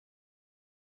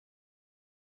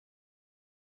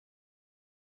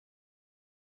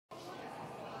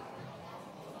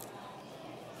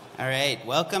All right,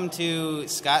 welcome to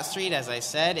Scott Street. As I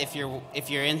said, if you're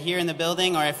in here in the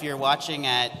building, or if you're watching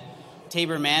at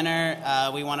Tabor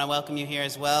Manor, we want to welcome you here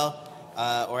as well,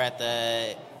 or at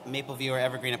the Mapleview or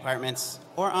Evergreen Apartments,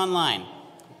 or online.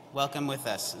 Welcome with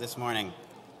us this morning.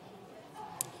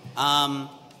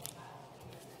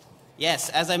 Yes,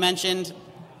 as I mentioned,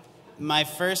 my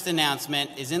first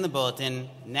announcement is in the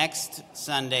bulletin. Next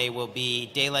Sunday will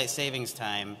be daylight savings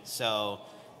time, so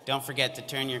don't forget to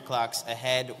turn your clocks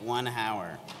ahead 1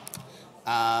 hour.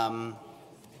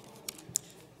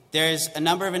 There's a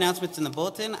number of announcements in the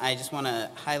bulletin. I just want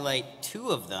to highlight two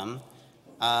of them.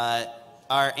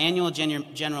 Our annual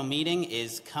general meeting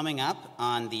is coming up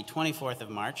on the 24th of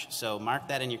March, so mark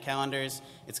that in your calendars.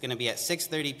 It's going to be at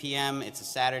 6:30 p.m. It's a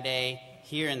Saturday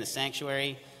here in the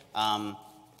sanctuary.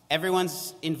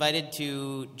 Everyone's invited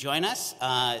to join us,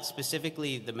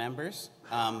 specifically the members,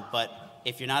 but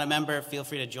if you're not a member, feel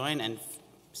free to join and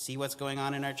see what's going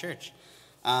on in our church.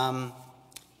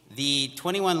 The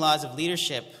 21 Laws of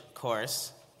Leadership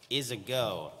course is a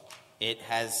go. The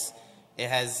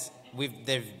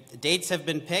dates have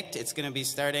been picked. It's going to be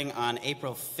starting on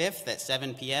April 5th at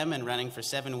 7 p.m. and running for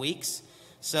 7 weeks.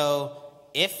 So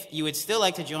if you would still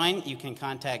like to join, you can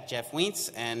contact Jeff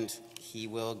Wiens, and he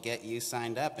will get you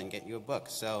signed up and get you a book.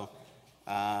 So,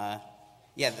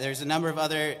 yeah, there's a number of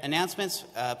other announcements.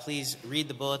 Please read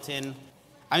the bulletin.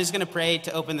 I'm just going to pray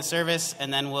to open the service,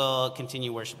 and then we'll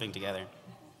continue worshiping together.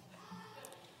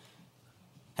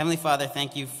 Heavenly Father,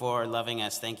 thank you for loving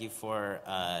us. Thank you for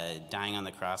dying on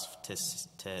the cross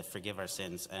to forgive our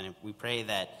sins. And we pray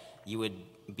that you would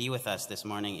be with us this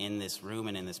morning in this room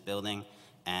and in this building,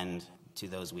 and to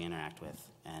those we interact with.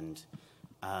 And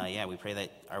yeah, we pray that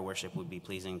our worship would be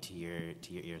pleasing to your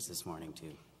ears this morning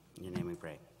too. In your name we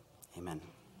pray. Amen.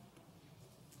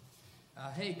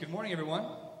 Hey, good morning, everyone.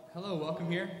 Hello,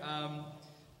 welcome here.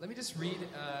 Let me just read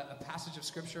a passage of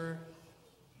Scripture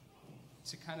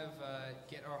to kind of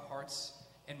get our hearts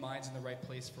and minds in the right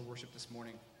place for worship this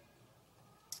morning.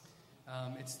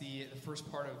 It's the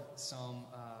first part of Psalm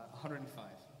 105.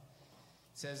 It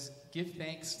says, "Give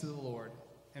thanks to the Lord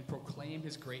and proclaim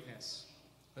his greatness.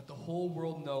 Let the whole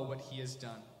world know what he has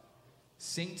done.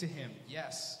 Sing to him,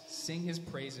 yes, sing his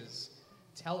praises.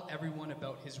 Tell everyone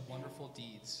about his wonderful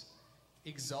deeds.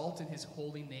 Exalt in his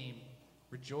holy name.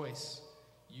 Rejoice,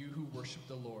 you who worship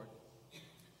the Lord.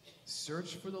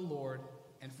 Search for the Lord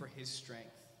and for his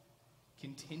strength.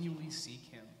 Continually seek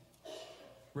him.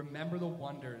 Remember the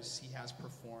wonders he has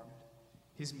performed,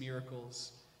 his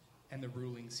miracles, and the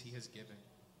rulings he has given."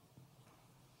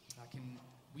 Can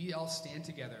we all stand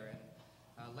together,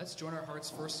 and let's join our hearts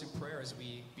first in prayer as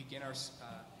we begin our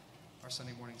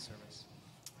Sunday morning service.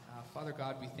 Father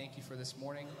God, we thank you for this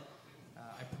morning.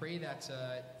 I pray that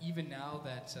even now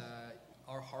that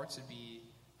our hearts would be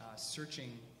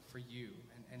searching for you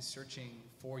and searching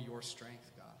for your strength,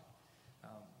 God.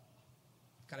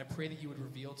 God, I pray that you would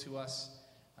reveal to us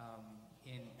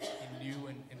in new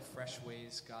and fresh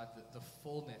ways, God, the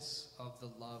fullness of the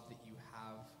love that you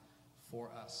have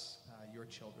for us, your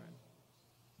children.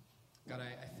 God,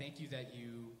 I thank you that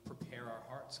you prepare our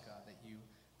hearts, God, that you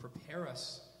prepare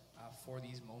us for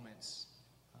these moments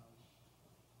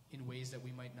in ways that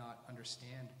we might not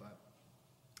understand. But,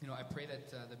 I pray that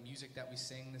the music that we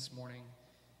sing this morning,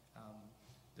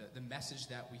 the message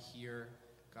that we hear,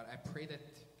 God, I pray that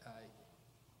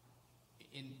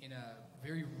in a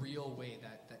very real way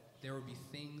that there will be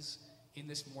things in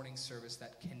this morning service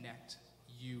that connect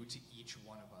you to each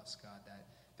one of us, God,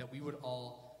 that we would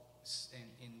all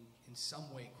in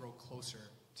some way grow closer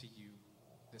to you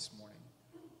this morning,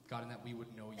 God, and that we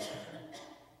would know you better.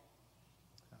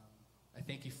 I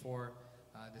thank you for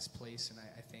this place, and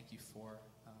I thank you for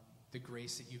the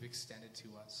grace that you've extended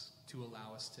to us to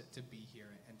allow us to be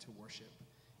here and to worship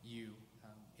you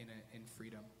in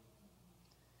freedom.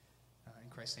 In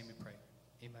Christ's name we pray.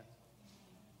 Amen.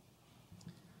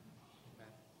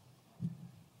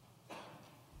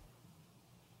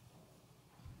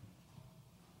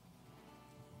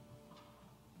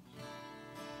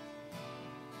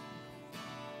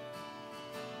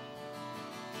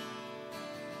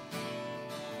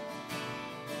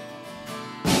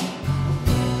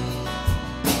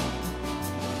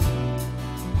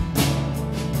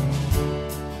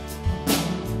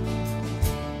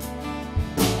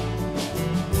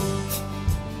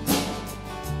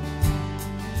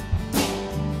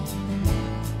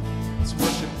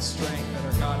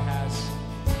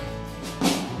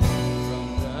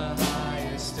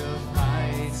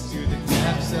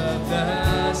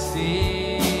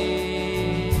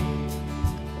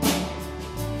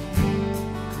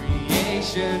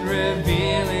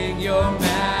 Revealing your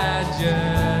majesty.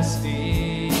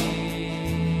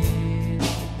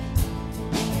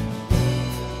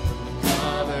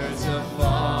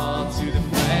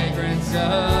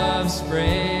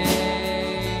 offspring.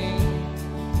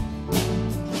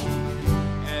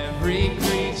 Every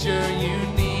creature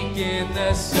unique in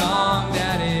the song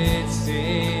that it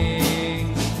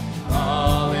sings,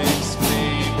 all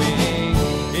exclaiming,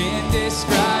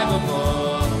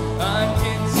 indescribable,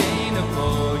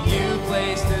 uncontainable. You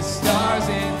place the stars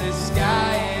in the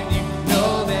sky and you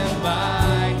know them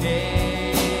by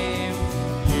name.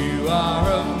 You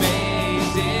are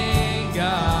amazing,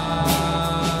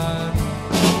 God.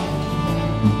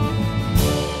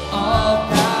 All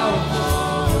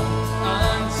powerful,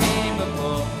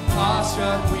 untamable,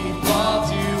 awestruck, we fall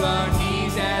to our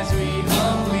knees as we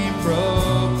humbly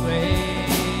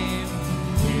proclaim.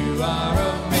 You are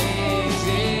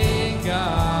amazing,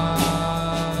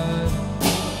 God.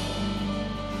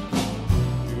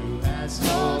 Who has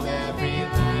told every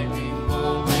lightning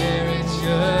bolt where it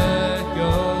should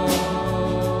go?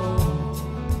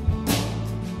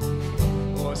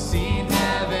 Or seen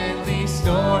heavenly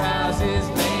storehouses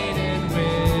laden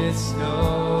with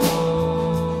snow?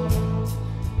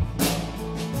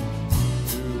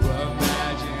 Who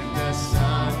imagined the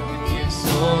sun would give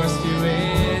source to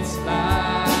its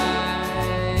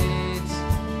light,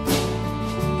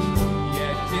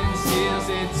 yet conceals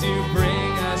it to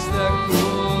bring us the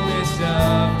coolness of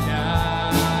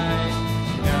night?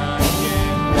 None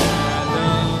can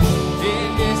fathom,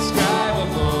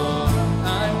 indescribable,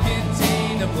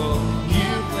 uncontainable.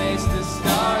 You place the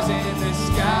stars in the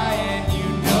sky and you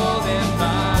know them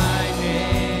by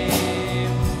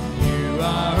name. You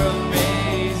are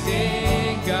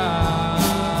amazing,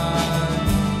 God.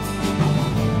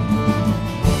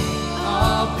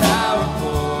 All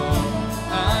powerful,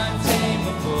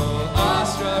 untamable,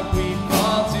 awestruck, we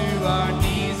fall to our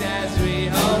knees as we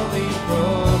humbly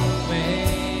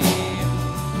proclaim.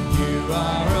 You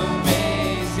are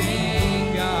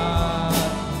amazing, God.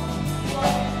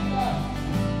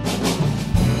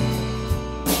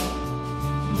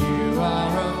 You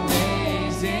are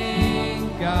amazing,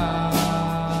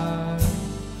 God.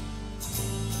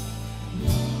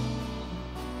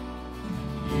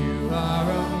 You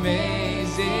are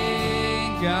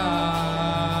amazing,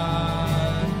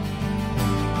 God.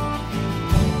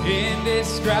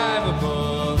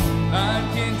 Indescribable,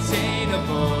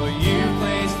 uncontainable. You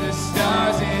place the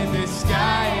stars in the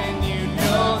sky and you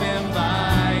know them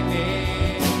by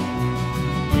name.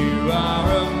 You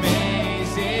are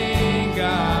amazing,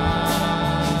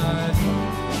 God.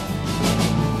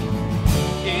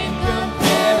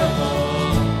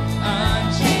 Incomparable,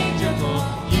 unchangeable.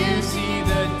 You see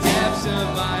the depths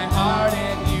of my heart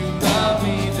and you love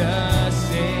me the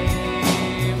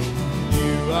same.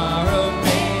 You are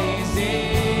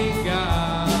amazing,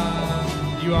 God.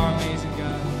 You are amazing,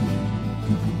 God.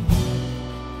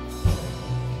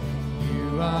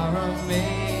 You are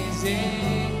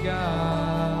amazing,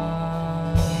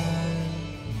 God.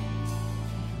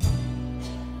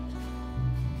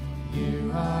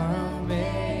 You are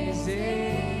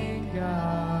amazing, God.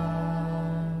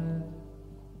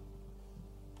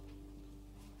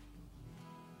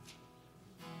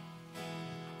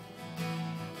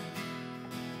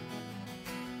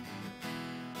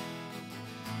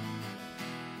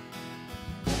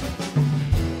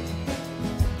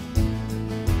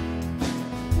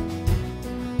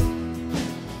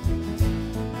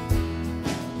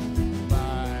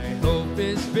 My hope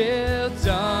is built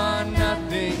on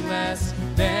nothing less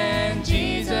than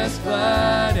Jesus'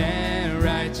 blood and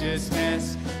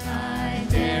righteousness. I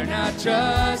dare not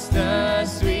trust the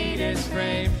sweetest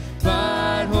frame,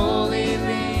 but wholly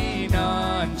lean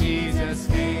on Jesus'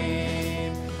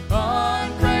 name.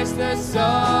 On Christ the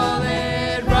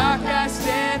solid rock I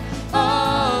stand,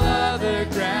 all other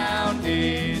ground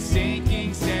is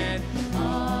sinking sand.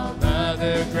 All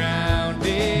other ground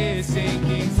is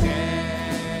sinking sand.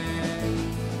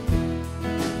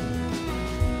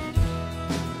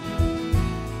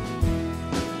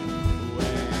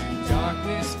 When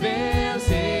darkness veils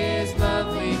his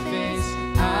lovely face,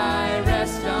 I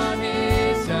rest on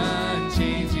his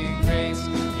unchanging grace.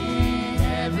 In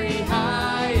every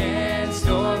high and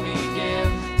stormy gale,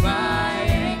 my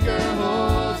anchor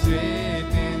holds it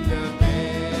in the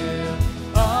veil.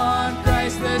 On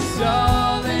Christ the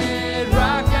solid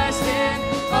rock I stand,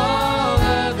 all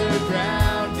other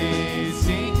ground is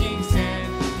sinking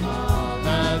sand. All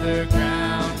other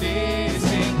ground is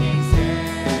sinking sand.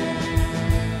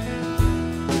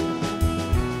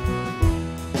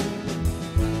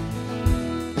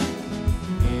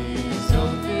 His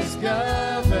oath, his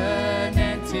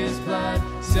covenant, his blood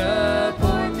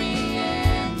support me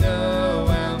in the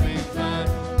whelming flood.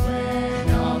 When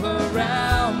all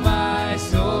around my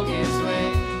soul gives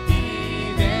way,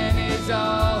 he then is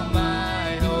all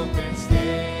my hope and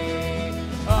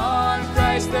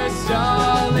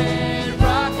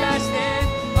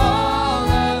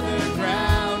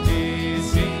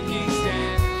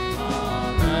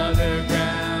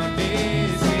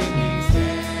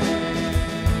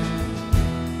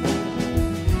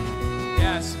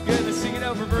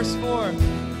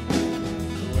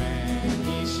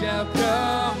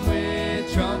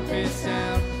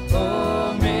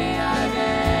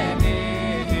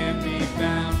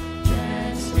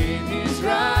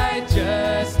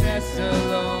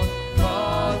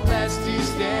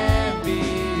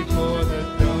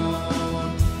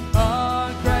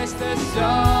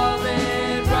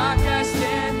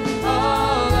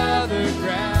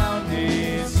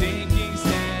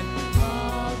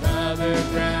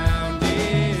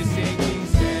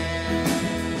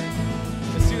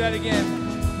again.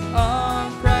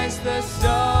 On Christ the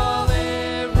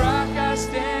solid rock I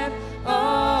stand.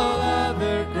 All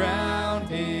other ground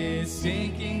is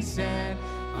sinking sand.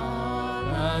 All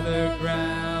other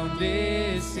ground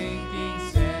is sinking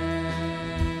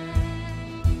sand.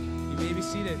 You may be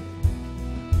seated.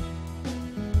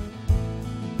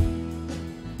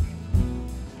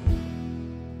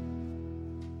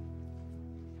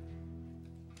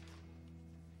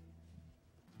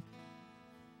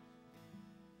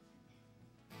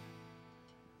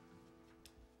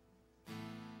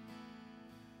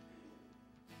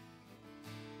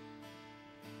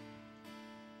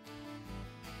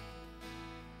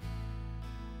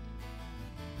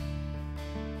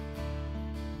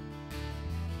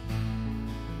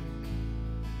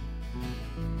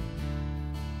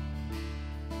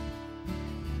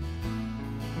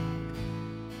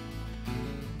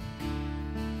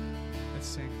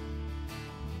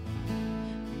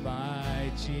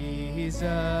 Jesus,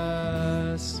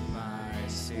 my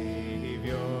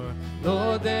Savior,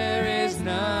 Lord, there is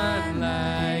none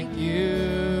like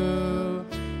you.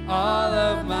 All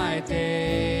of my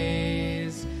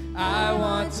days I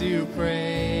want to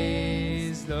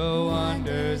praise the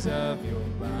wonders of your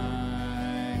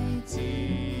mighty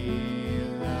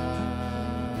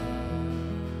love.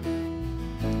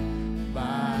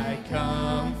 My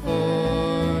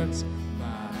comfort,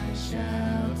 my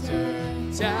shelter,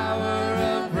 tower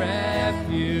of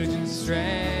refuge and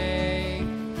strength.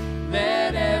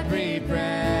 Let every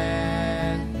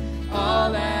breath,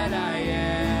 all that I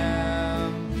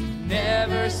am,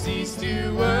 never cease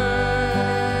to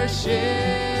worship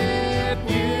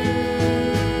you.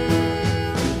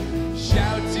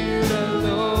 Shout to the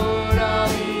Lord, all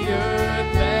the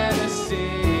earth, let us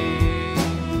sing.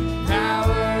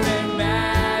 Power and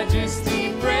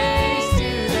majesty, praise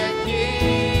to the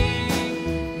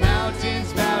King.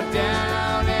 Mountains bow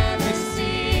down and the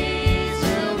seas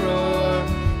will roar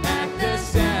at the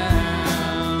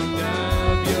sound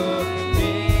of your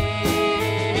name.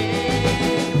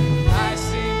 I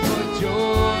sing for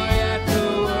joy at the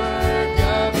work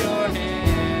of your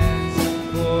hands.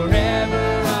 Forever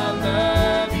I'll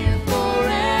love you,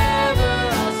 forever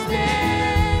I'll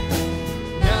stand.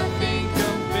 Nothing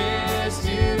compares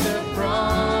to the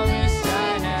promise I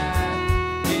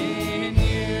have in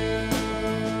you.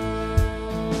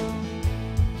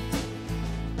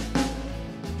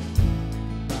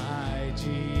 My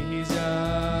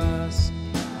Jesus,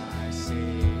 my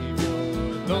Savior,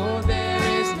 Lord, there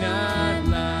is none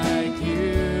like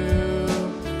you.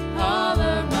 All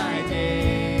of my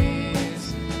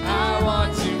days I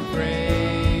want to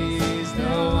praise the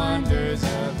wonders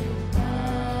of your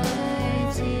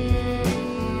mighty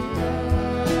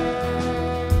love.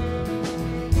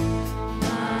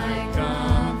 My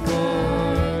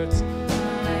comfort,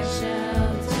 my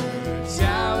shelter,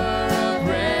 tower of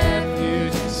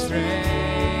refuge and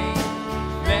strength.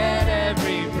 Let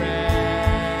every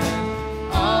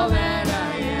breath, all that I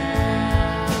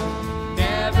am,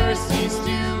 never cease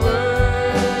to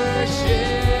worship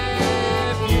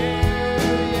you.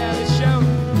 Yeah, let's shout.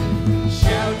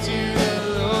 Shout to the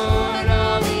Lord,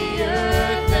 all the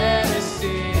earth, let us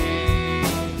sing.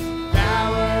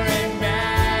 Power and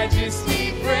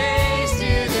majesty, praise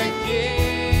to the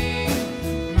King.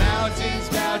 Mountains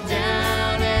bow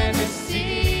down and the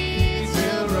seas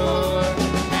will roar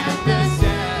at the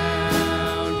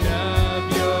sound of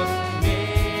your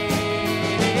name.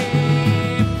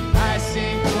 I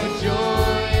sing for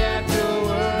joy at the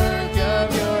work of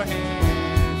your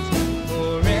hands.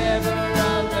 Forever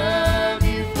I'll love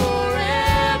you,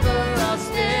 forever I'll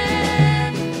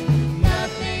stand.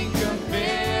 Nothing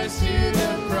compares to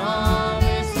the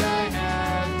promise I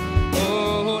have.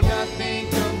 Oh, nothing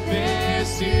compares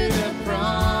to the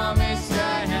promise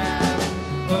I have.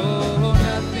 Oh,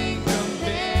 nothing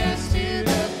compares to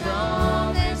the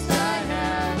promise I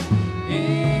have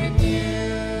in you.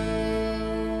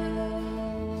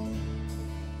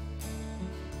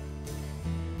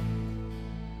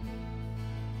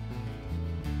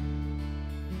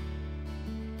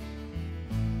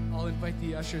 I'll invite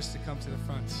the ushers to come to the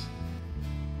front.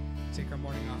 Take our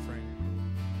morning offering.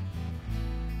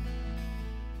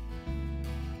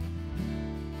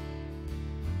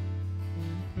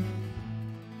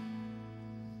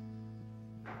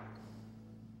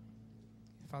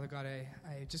 Father God,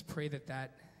 I just pray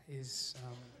that is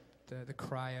the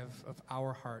cry of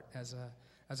our heart as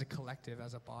a collective,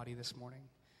 as a body this morning.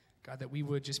 God, that we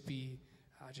would just be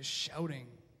just shouting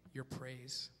your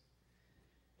praise.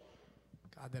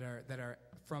 God, that are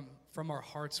from our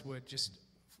hearts would just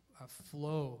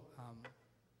flow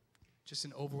just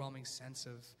an overwhelming sense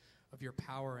of your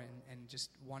power and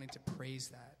just wanting to praise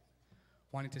that.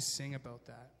 wanting to sing about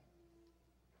that.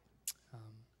 And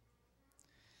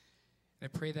I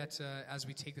pray that as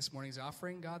we take this morning's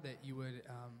offering, God, that you would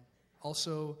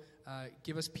also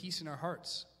give us peace in our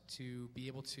hearts to be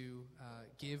able to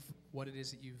give what it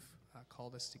is that you've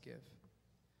called us to give.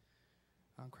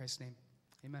 In Christ's name,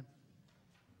 amen.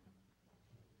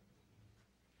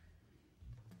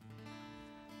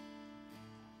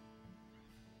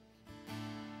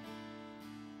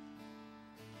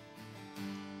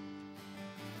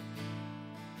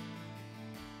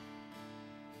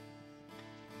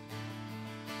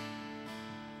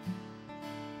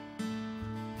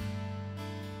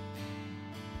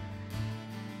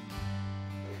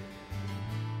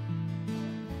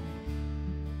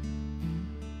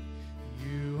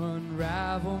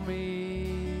 Unravel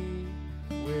me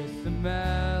with the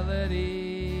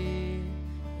melody.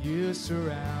 You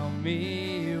surround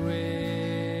me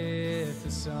with the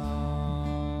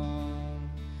song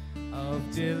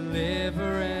of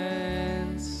deliverance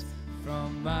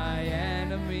from my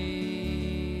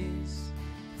enemies,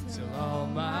 till all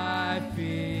my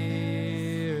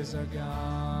fears are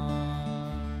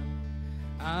gone.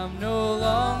 I'm no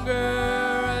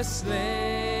longer a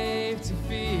slave to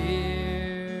fear.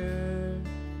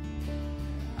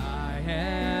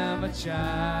 A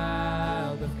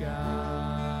child of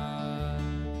God.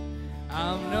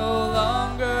 I'm no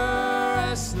longer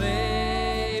a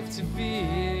slave to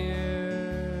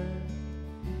fear.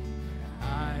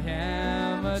 I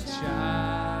am a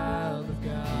child of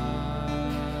God.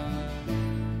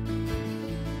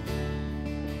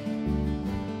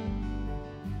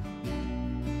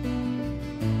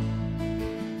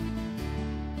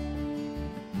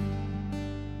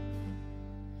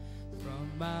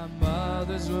 From my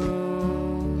mother's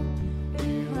womb,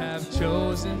 you have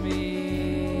chosen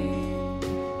me.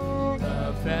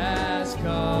 Love has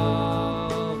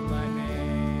called my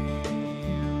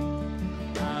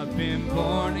name. I've been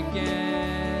born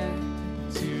again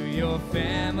to your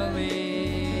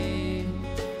family.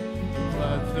 Your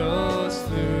blood flows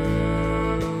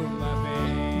through my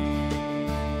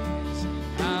veins.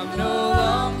 I'm no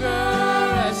longer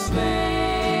a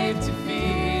slave to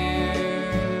fear.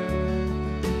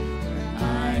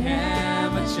 I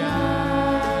am a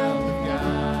child of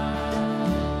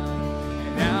God,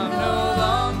 and I'm no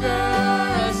longer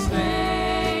a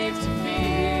slave to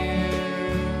fear.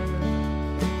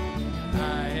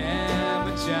 I am a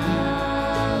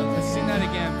child. Let's sing that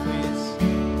again, please.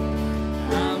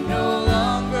 I'm no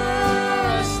longer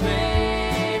a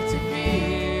slave to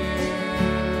fear.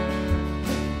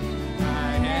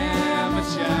 I am a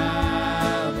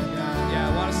child of God. Yeah, I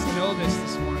want us to know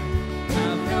this morning.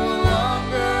 I'm no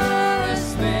longer a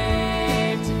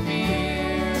slave to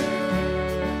fear.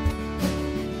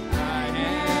 I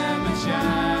am a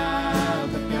child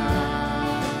of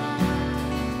God.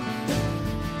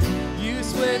 You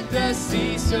split the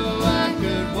sea so I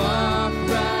could walk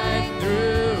right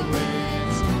through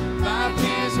it. My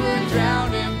fears were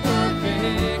drowned in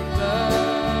perfect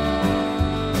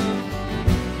love.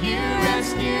 You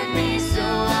rescued me so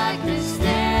I could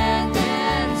stand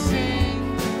and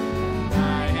sing.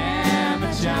 I am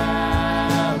a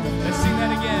child. Let's sing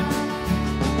that again.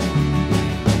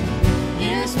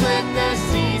 You split the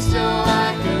sea so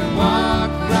I could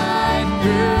walk right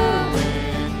through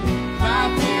it. My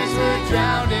fears were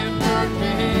drowned in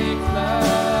perfect love.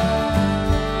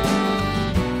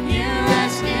 You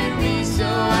rescued me so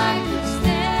I could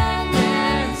stand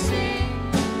and sing.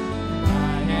 I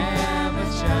am a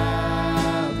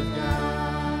child of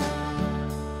God.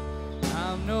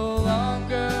 I'm no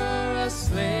longer a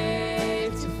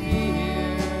slave to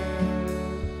fear.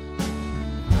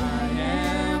 I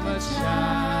am a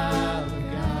child of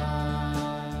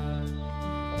God.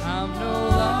 I'm no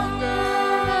longer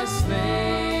a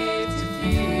slave to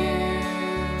fear.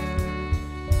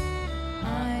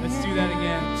 Let's do that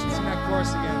again. Sing that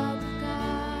chorus again.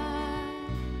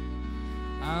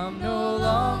 I'm no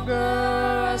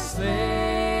longer a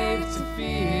slave to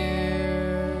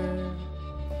fear.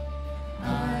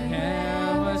 I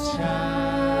am a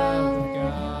child of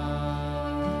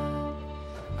God.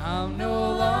 I'm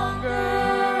no longer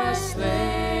a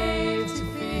slave to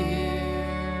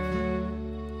fear.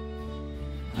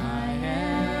 I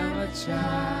am a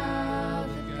child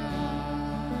of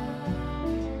God.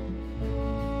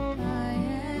 I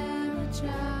am a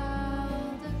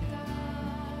child of God.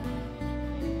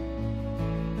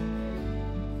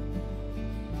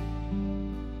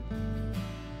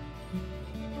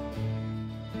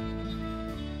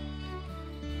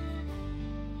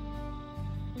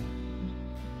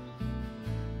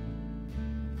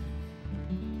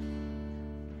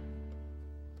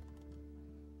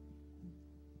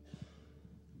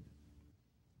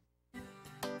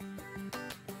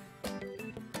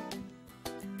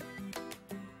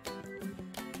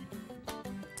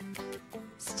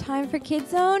 It's time for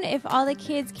Kids Zone. If all the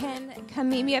kids can come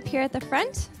meet me up here at the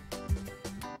front.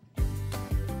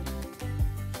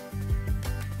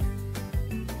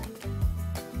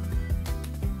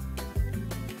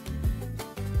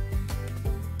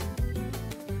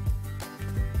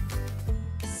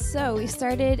 So we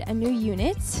started a new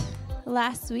unit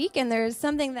last week, and there's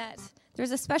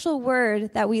a special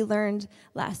word that we learned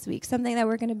last week, something that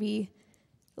we're going to be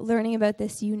learning about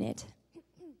this unit.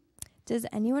 Does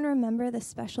anyone remember the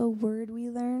special word we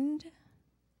learned?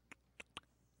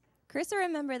 Chris will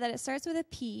remember that it starts with a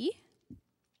P.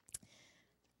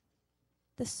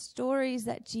 The stories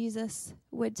that Jesus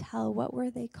would tell, what were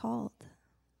they called?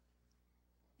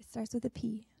 It starts with a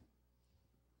P.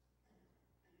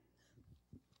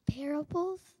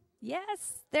 Parables?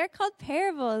 Yes, they're called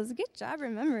parables. Good job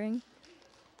remembering.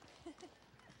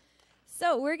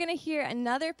 So we're going to hear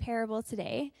another parable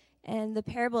today, and the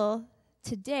parable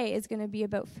today is going to be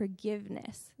about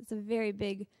forgiveness. It's a very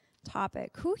big topic.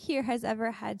 Who here has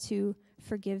ever had to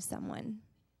forgive someone?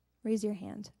 Raise your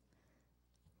hand.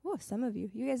 Oh, some of you.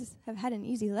 You guys have had an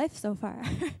easy life so far.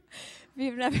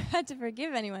 You've never had to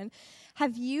forgive anyone.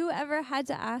 Have you ever had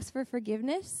to ask for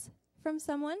forgiveness from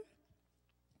someone?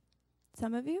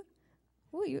 Some of you?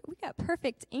 Ooh, we got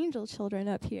perfect angel children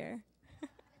up here.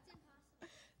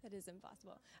 That is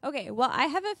impossible. Okay, well, I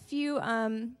have a few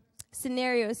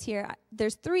scenarios here.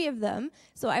 There's 3 of them,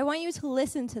 so I want you to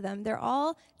listen to them. They're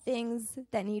all things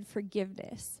that need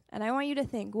forgiveness. And I want you to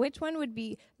think, which one would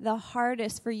be the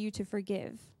hardest for you to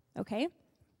forgive? Okay?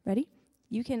 Ready?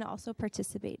 You can also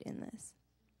participate in this.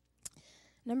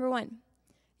 Number 1,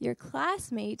 your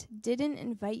classmate didn't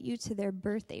invite you to their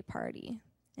birthday party,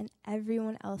 and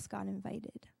everyone else got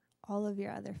invited, all of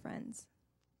your other friends.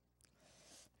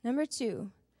 Number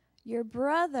 2, your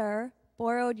brother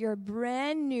borrowed your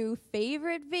brand new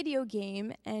favorite video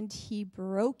game and he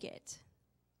broke it.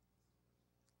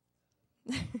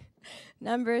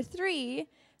 Number 3,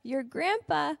 your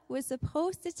grandpa was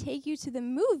supposed to take you to the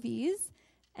movies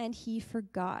and he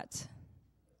forgot.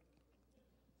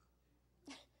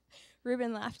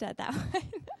 Ruben laughed at that one.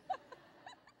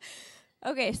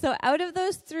 Okay, so out of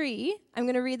those 3, I'm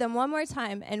going to read them one more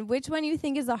time, and which one you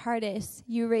think is the hardest,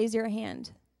 you raise your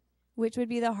hand. Which would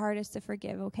be the hardest to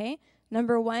forgive, okay?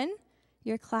 Number 1,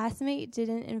 your classmate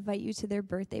didn't invite you to their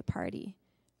birthday party.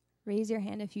 Raise your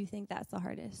hand if you think that's the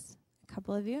hardest. A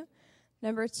couple of you.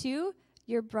 Number 2,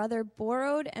 your brother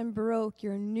borrowed and broke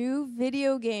your new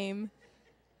video game.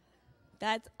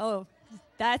 That's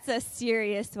a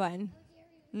serious one.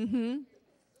 And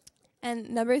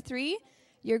number 3,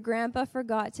 your grandpa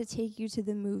forgot to take you to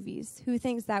the movies. Who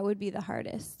thinks that would be the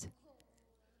hardest?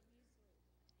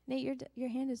 Nate, your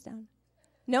hand is down.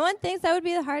 No one thinks that would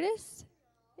be the hardest?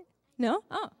 No?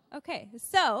 Oh, okay.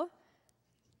 So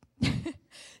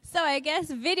I guess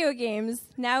video games,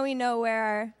 now we know where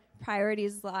our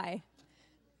priorities lie.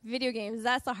 Video games,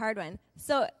 that's a hard one.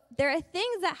 So there are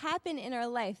things that happen in our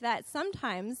life that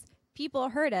sometimes people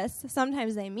hurt us.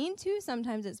 Sometimes they mean to,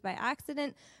 sometimes it's by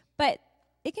accident. But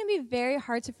it can be very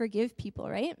hard to forgive people,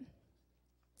 right?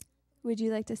 Would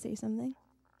you like to say something?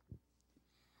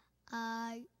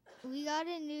 We got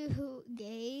a new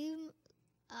game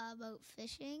about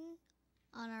fishing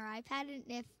on our iPad, and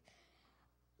if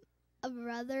a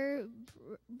brother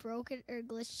broke it or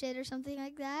glitched it or something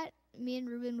like that, me and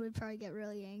Ruben would probably get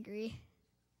really angry.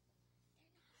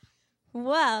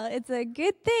 Well, it's a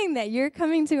good thing that you're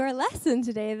coming to our lesson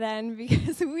today then,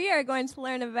 because we are going to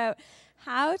learn about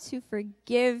how to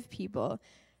forgive people.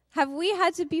 Have we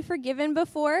had to be forgiven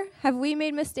before? Have we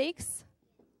made mistakes?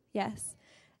 Yes.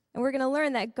 And we're going to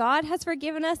learn that God has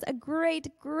forgiven us a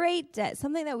great, great debt,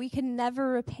 something that we can never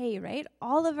repay, right?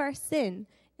 All of our sin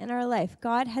in our life,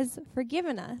 God has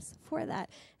forgiven us for that.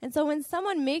 And so when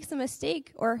someone makes a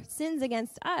mistake or sins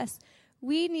against us,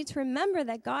 we need to remember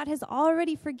that God has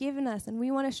already forgiven us, and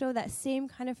we want to show that same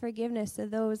kind of forgiveness to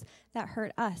those that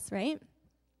hurt us, right?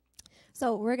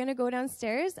 So we're going to go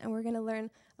downstairs, and we're going to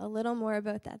learn a little more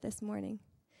about that this morning.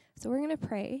 So we're going to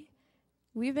pray.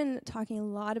 We've been talking a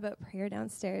lot about prayer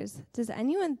downstairs. Does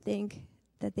anyone think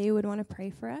that they would want to pray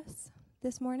for us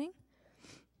this morning?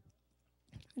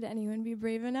 Would anyone be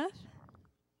brave enough?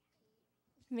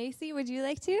 Macy, would you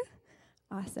like to?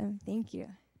 Awesome. Thank you.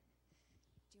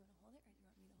 Do you want to hold it, or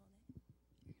do you want me to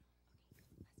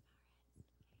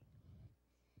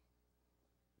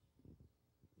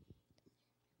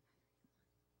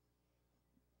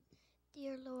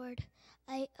hold it? Dear Lord,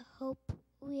 I hope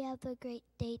we have a great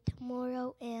day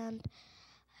tomorrow, and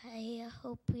I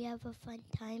hope we have a fun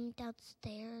time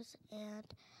downstairs, and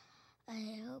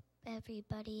I hope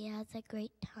everybody has a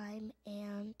great time,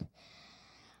 and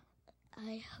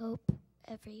I hope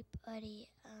everybody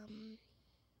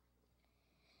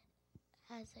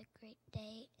has a great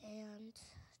day, and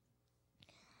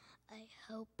I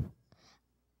hope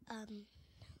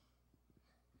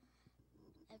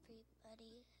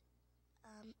everybody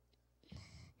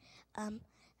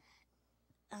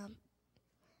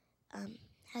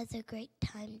has a great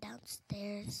time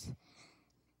downstairs,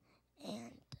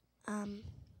 and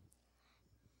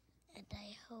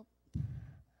I hope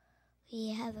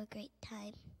we have a great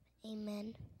time.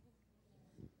 Amen.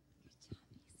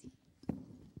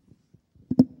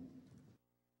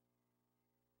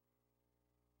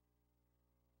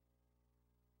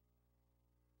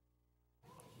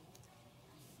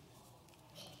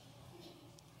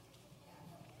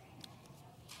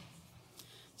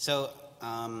 So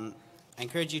I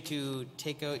encourage you to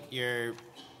take out your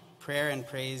prayer and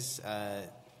praise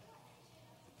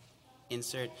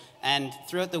insert. And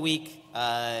throughout the week,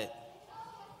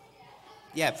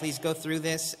 please go through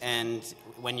this. And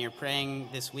when you're praying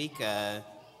this week,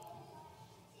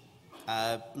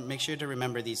 make sure to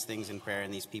remember these things in prayer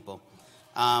and these people.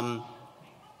 And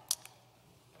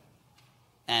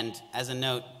as a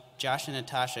note, Josh and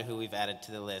Natasha, who we've added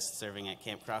to the list serving at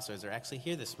Camp Crossroads, are actually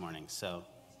here this morning. So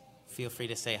feel free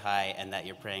to say hi and that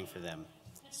you're praying for them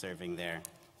serving there.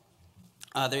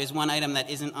 There is one item that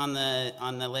isn't on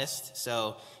the list,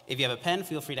 so if you have a pen,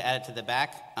 feel free to add it to the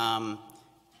back.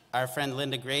 Our friend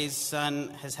Linda Gray's son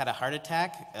has had a heart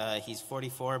attack. He's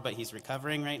 44, but he's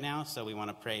recovering right now, so we want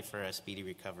to pray for a speedy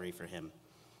recovery for him.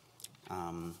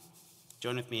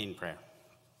 Join with me in prayer.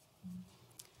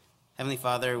 Heavenly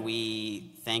Father,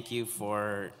 we thank you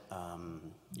for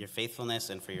your faithfulness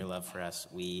and for your love for us.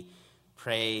 We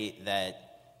pray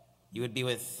that you would be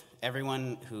with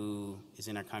everyone who is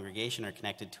in our congregation or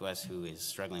connected to us who is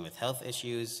struggling with health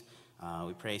issues.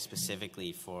 We pray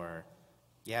specifically for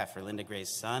Linda Gray's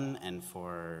son and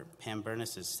for Pam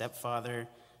Burness' stepfather.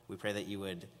 We pray that you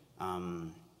would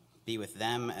be with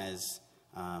them as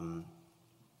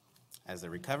they're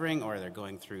recovering or they're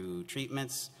going through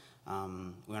treatments. We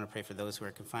want to pray for those who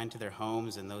are confined to their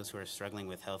homes and those who are struggling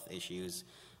with health issues.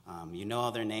 You know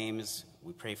all their names.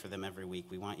 We pray for them every week.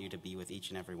 We want you to be with each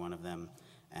and every one of them,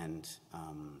 and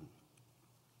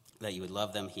that you would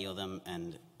love them, heal them,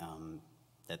 and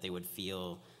that they would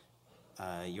feel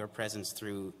your presence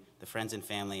through the friends and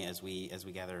family as we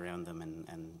gather around them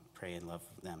and pray and love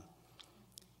them.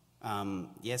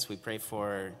 Yes, we pray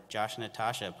for Josh and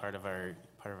Natasha, part of our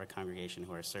congregation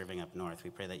who are serving up north. We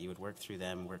pray that you would work through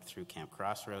them, work through Camp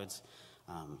Crossroads.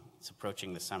 It's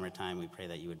approaching the summertime. We pray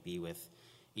that you would be with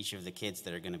each of the kids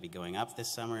that are going to be going up this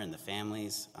summer and the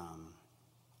families,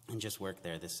 and just work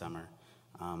there this summer.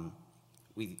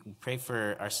 We pray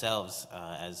for ourselves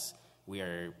as we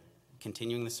are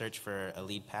continuing the search for a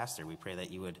lead pastor. We pray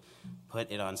that you would put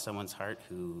it on someone's heart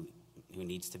who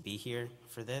needs to be here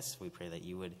for this. We pray that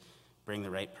you would bring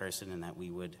the right person and that we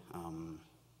would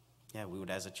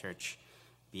as a church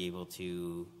be able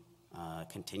to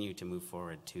continue to move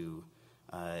forward to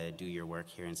do your work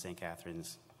here in St.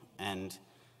 Catharines. And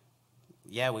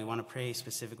we want to pray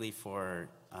specifically for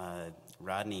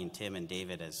Rodney and Tim and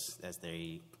David as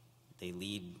they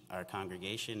lead our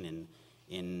congregation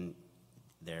in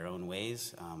their own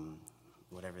ways,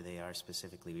 whatever they are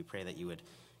specifically. We pray that you would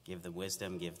give them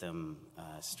wisdom, give them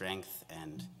strength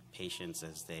and patience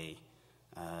as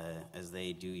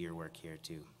they do your work here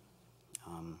too.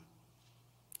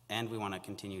 And we want to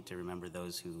continue to remember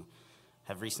those who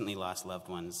have recently lost loved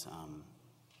ones,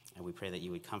 and we pray that you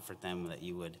would comfort them, that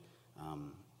you would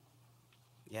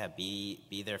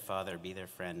be their father, be their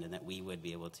friend, and that we would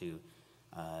be able to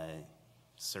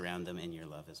surround them in your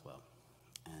love as well.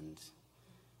 And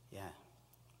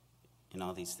in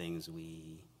all these things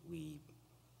we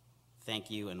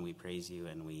thank you and we praise you,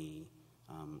 and we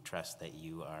trust that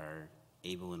you are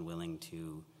able and willing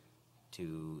to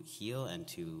heal and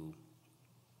to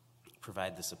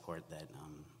provide the support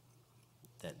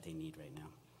that they need right now.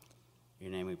 In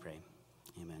your name we pray.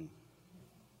 Amen.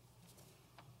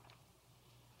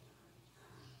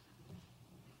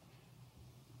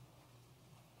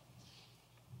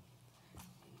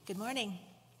 Good morning.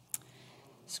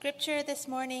 Scripture this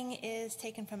morning is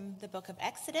taken from the book of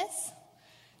Exodus,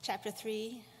 chapter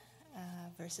 3,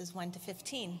 verses 1 to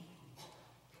 15.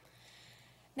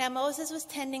 Now Moses was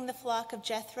tending the flock of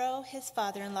Jethro, his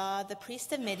father-in-law, the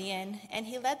priest of Midian, and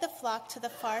he led the flock to the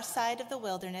far side of the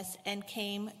wilderness and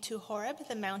came to Horeb,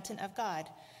 the mountain of God.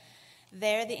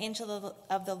 There the angel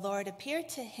of the Lord appeared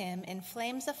to him in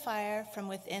flames of fire from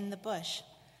within the bush.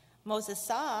 Moses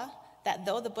saw that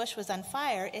though the bush was on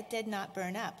fire, it did not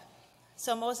burn up.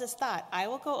 So Moses thought, I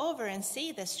will go over and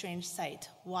see this strange sight,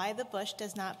 why the bush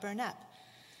does not burn up.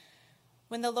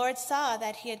 When the Lord saw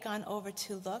that he had gone over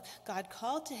to look, God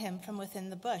called to him from within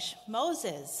the bush,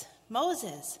 "Moses,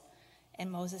 Moses." And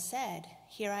Moses said,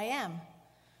 "Here I am."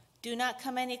 "Do not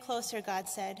come any closer," God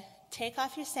said. "Take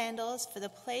off your sandals, for the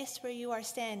place where you are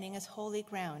standing is holy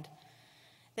ground."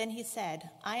 Then he said,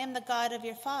 "I am the God of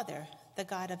your father, the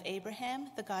God of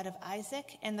Abraham, the God of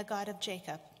Isaac, and the God of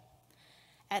Jacob."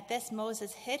 At this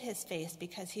Moses hid his face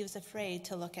because he was afraid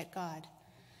to look at God.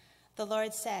 The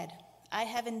Lord said, "I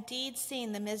have indeed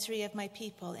seen the misery of my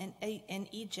people in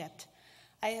Egypt.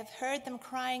 I have heard them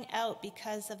crying out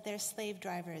because of their slave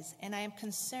drivers, and I am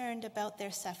concerned about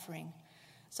their suffering.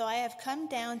 So I have come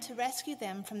down to rescue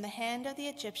them from the hand of the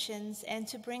Egyptians and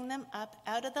to bring them up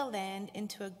out of the land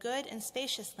into a good and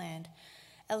spacious land,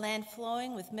 a land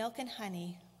flowing with milk and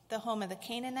honey, the home of the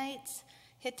Canaanites,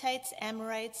 Hittites,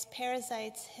 Amorites,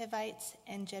 Perizzites, Hivites,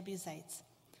 and Jebusites.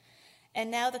 And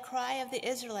now the cry of the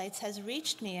Israelites has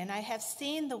reached me, and I have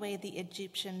seen the way the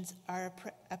Egyptians are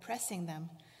oppressing them.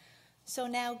 So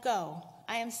now go,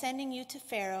 I am sending you to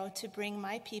Pharaoh to bring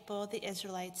my people, the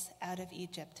Israelites, out of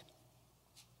Egypt."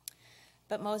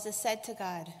 But Moses said to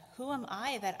God, "Who am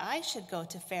I that I should go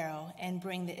to Pharaoh and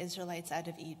bring the Israelites out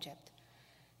of Egypt?"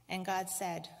 And God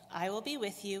said, "I will be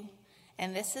with you,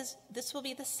 and this will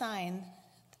be the sign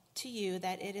to you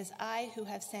that it is I who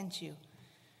have sent you.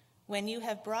 When you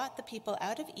have brought the people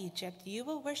out of Egypt, you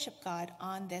will worship God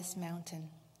on this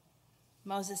mountain."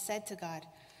 Moses said to God,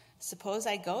 "Suppose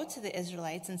I go to the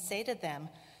Israelites and say to them,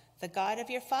 'The God of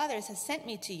your fathers has sent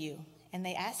me to you,' and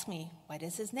they ask me, 'What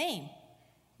is his name?'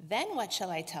 Then what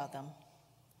shall I tell them?"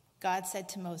 God said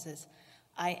to Moses,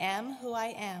 "I am who I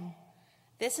am.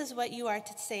 This is what you are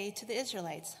to say to the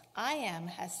Israelites, 'I am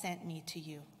has sent me to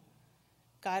you.'"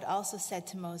 God also said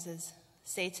to Moses,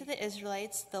 "Say to the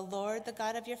Israelites, 'The Lord, the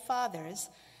God of your fathers,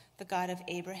 the God of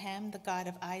Abraham, the God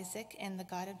of Isaac, and the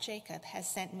God of Jacob, has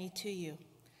sent me to you.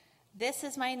 This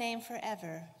is my name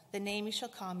forever, the name you shall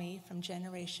call me from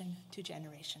generation to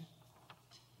generation."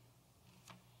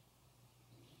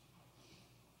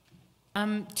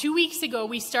 2 weeks ago,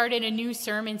 we started a new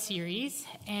sermon series,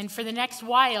 and for the next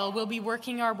while, we'll be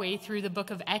working our way through the book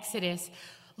of Exodus,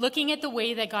 looking at the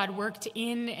way that God worked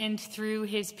in and through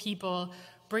his people,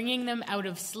 bringing them out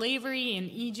of slavery in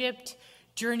Egypt,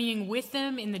 journeying with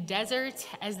them in the desert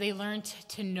as they learned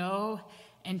to know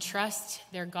and trust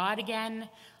their God again,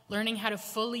 learning how to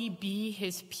fully be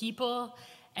his people,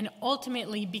 and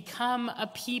ultimately become a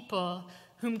people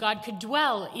whom God could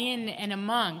dwell in and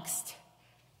amongst.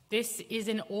 This is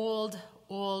an old,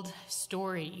 old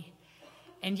story.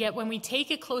 And yet when we take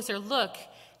a closer look,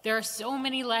 there are so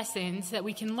many lessons that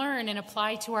we can learn and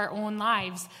apply to our own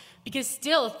lives, because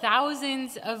still,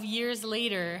 thousands of years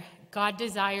later, God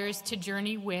desires to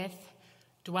journey with,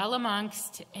 dwell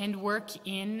amongst, and work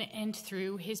in and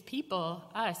through his people,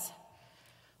 us.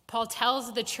 Paul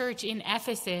tells the church in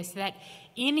Ephesus that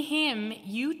in him,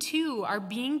 you too are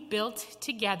being built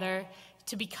together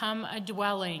to become a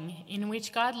dwelling in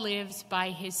which God lives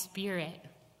by his Spirit.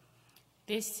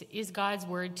 This is God's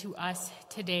word to us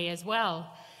today as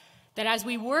well, that as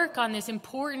we work on this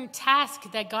important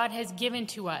task that God has given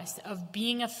to us of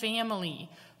being a family,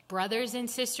 brothers and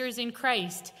sisters in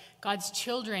Christ, God's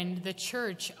children, the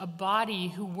church, a body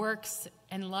who works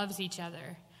and loves each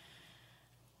other.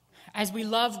 As we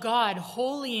love God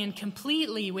wholly and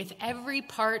completely with every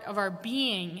part of our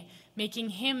being, making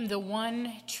him the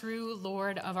one true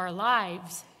Lord of our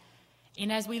lives.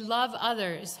 And as we love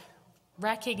others,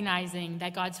 recognizing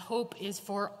that God's hope is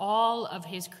for all of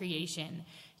his creation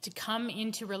to come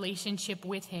into relationship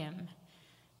with him,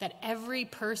 that every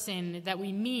person that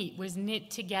we meet was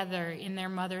knit together in their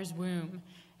mother's womb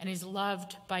and is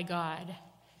loved by God.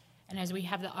 And as we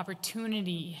have the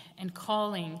opportunity and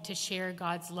calling to share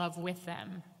God's love with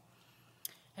them.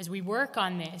 As we work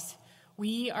on this,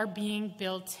 we are being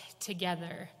built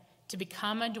together to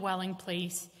become a dwelling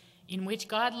place in which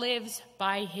God lives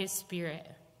by his Spirit.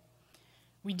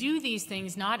 We do these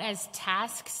things not as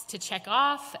tasks to check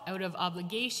off out of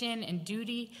obligation and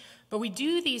duty, but we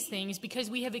do these things because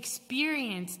we have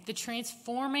experienced the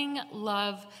transforming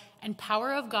love and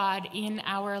power of God in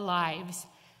our lives.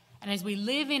 And as we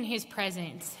live in his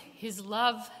presence, his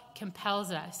love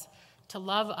compels us to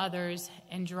love others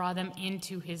and draw them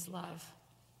into his love.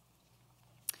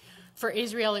 For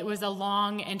Israel, it was a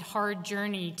long and hard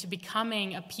journey to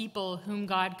becoming a people whom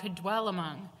God could dwell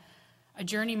among, a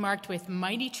journey marked with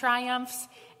mighty triumphs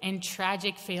and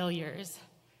tragic failures.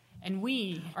 And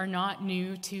we are not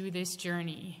new to this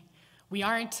journey. We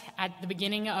aren't at the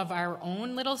beginning of our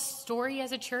own little story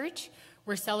as a church.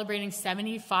 We're celebrating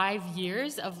 75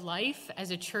 years of life as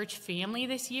a church family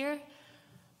this year.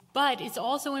 But it's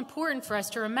also important for us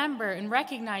to remember and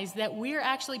recognize that we're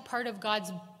actually part of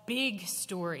God's big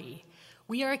story.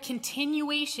 We are a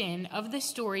continuation of the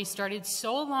story started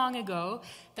so long ago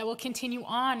that will continue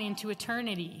on into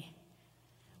eternity.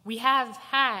 We have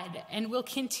had and will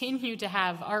continue to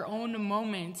have our own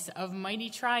moments of mighty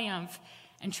triumph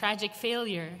and tragic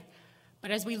failure.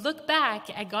 But as we look back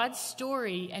at God's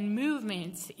story and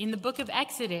movements in the book of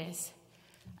Exodus,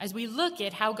 as we look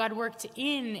at how God worked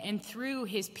in and through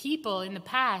his people in the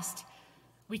past,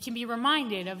 we can be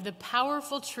reminded of the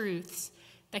powerful truths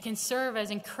that can serve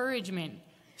as encouragement,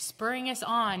 spurring us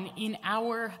on in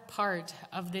our part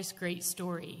of this great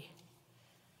story.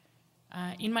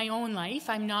 In my own life,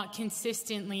 I'm not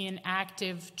consistently an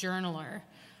active journaler,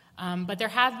 but there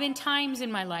have been times in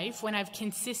my life when I've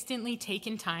consistently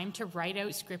taken time to write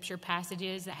out scripture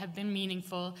passages that have been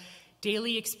meaningful,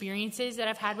 daily experiences that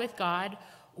I've had with God,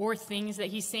 or things that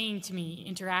he's saying to me,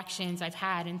 interactions I've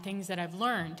had, and things that I've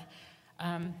learned.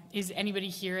 Is anybody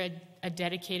here a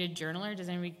dedicated journaler? Does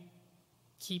anybody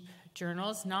keep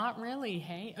journals? Not really,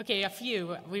 hey? Okay, a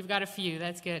few. We've got a few.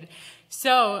 That's good.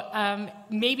 So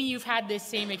maybe you've had this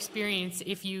same experience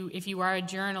if you are a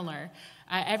journaler.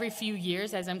 Every few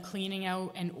years, as I'm cleaning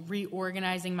out and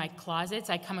reorganizing my closets,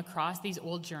 I come across these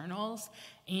old journals,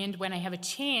 and when I have a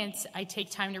chance, I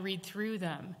take time to read through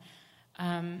them.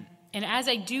 And as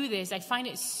I do this, I find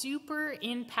it super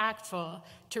impactful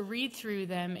to read through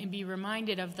them and be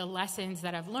reminded of the lessons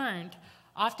that I've learned,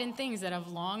 often things that I've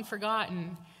long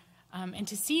forgotten, and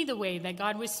to see the way that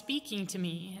God was speaking to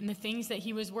me and the things that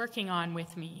he was working on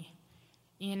with me.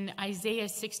 In Isaiah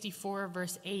 64,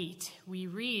 verse 8, we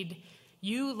read,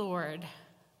 "You, Lord,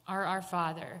 are our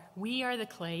Father. We are the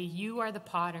clay. You are the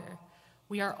potter.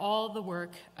 We are all the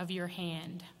work of your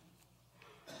hand."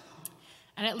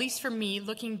 And at least for me,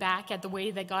 looking back at the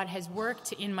way that God has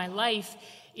worked in my life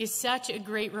is such a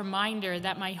great reminder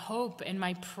that my hope and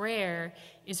my prayer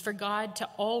is for God to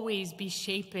always be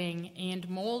shaping and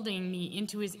molding me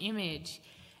into his image,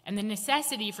 and the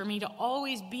necessity for me to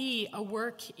always be a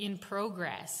work in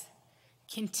progress,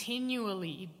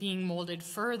 continually being molded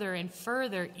further and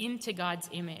further into God's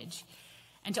image,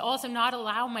 and to also not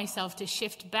allow myself to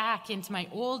shift back into my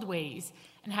old ways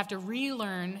and have to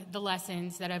relearn the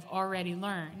lessons that I've already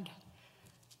learned.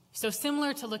 So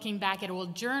similar to looking back at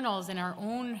old journals in our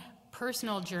own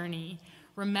personal journey,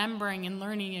 remembering and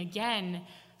learning again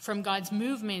from God's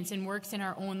movements and works in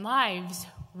our own lives,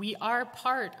 we are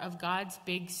part of God's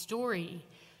big story.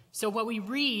 So what we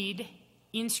read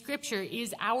in Scripture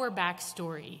is our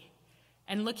backstory.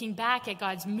 And looking back at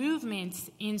God's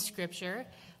movements in Scripture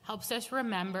helps us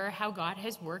remember how God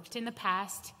has worked in the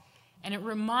past, and it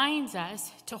reminds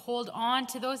us to hold on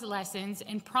to those lessons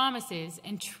and promises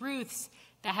and truths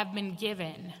that have been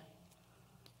given.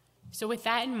 So with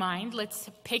that in mind, let's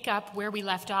pick up where we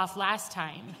left off last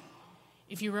time.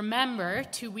 If you remember,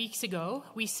 2 weeks ago,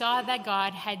 we saw that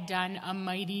God had done a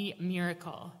mighty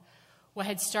miracle. What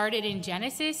had started in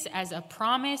Genesis as a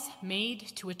promise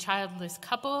made to a childless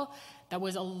couple that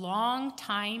was a long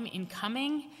time in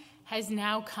coming has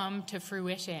now come to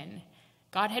fruition.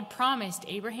 God had promised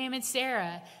Abraham and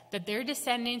Sarah that their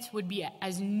descendants would be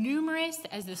as numerous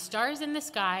as the stars in the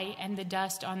sky and the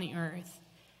dust on the earth.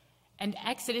 And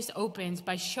Exodus opens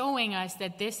by showing us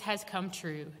that this has come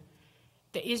true.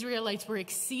 The Israelites were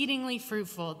exceedingly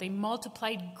fruitful. They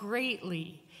multiplied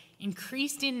greatly,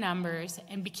 increased in numbers,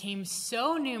 and became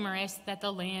so numerous that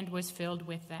the land was filled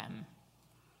with them.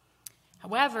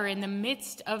 However, in the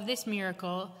midst of this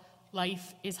miracle,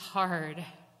 life is hard,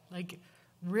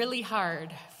 really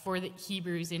hard for the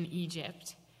Hebrews in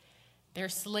Egypt. They're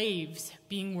slaves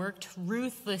being worked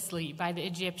ruthlessly by the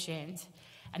Egyptians.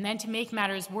 And then to make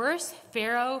matters worse,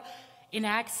 Pharaoh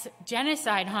enacts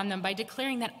genocide on them by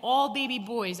declaring that all baby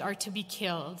boys are to be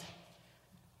killed.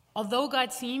 Although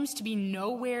God seems to be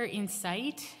nowhere in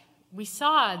sight, we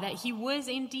saw that he was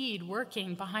indeed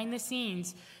working behind the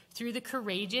scenes through the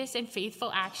courageous and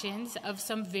faithful actions of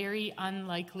some very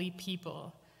unlikely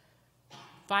people.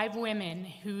 5 women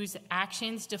whose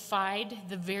actions defied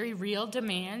the very real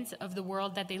demands of the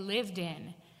world that they lived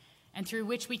in, and through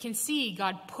which we can see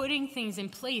God putting things in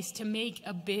place to make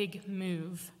a big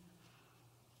move.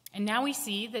 And now we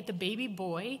see that the baby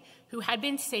boy who had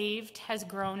been saved has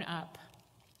grown up.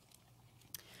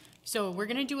 So we're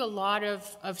going to do a lot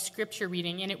of scripture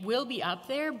reading, and it will be up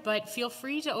there, but feel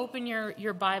free to open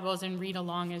your Bibles and read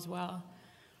along as well.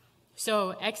 So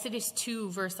Exodus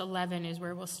 2, verse 11 is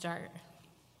where we'll start.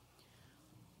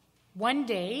 One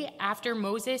day, after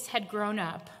Moses had grown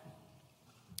up,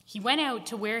 he went out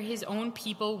to where his own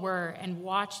people were and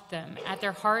watched them at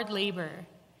their hard labor.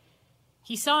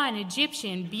 He saw an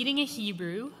Egyptian beating a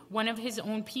Hebrew, one of his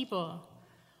own people.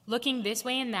 Looking this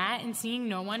way and that and seeing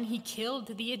no one, he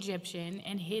killed the Egyptian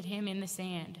and hid him in the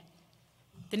sand.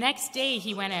 The next day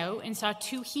he went out and saw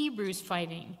 2 Hebrews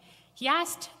fighting. He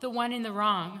asked the one in the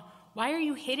wrong, "Why are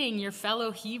you hitting your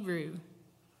fellow Hebrew?"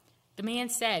 The man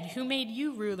said, "Who made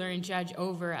you ruler and judge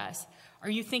over us? Are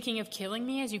you thinking of killing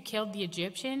me as you killed the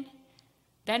Egyptian?"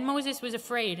 Then Moses was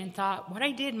afraid and thought, "What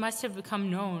I did must have become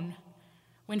known."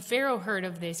 When Pharaoh heard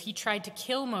of this, he tried to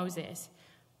kill Moses.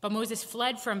 But Moses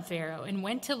fled from Pharaoh and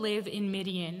went to live in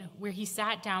Midian, where he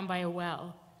sat down by a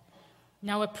well.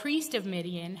 Now a priest of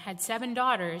Midian had 7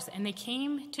 daughters, and they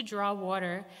came to draw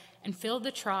water and filled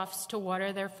the troughs to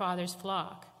water their father's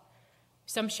flock.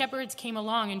 Some shepherds came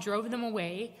along and drove them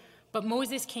away, but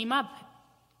Moses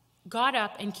got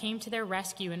up and came to their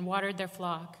rescue and watered their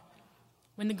flock.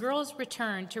 When the girls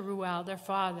returned to Reuel, their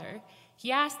father,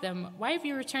 he asked them, "Why have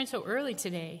you returned so early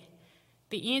today?"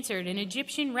 They answered, "An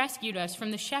Egyptian rescued us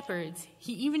from the shepherds.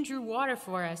 He even drew water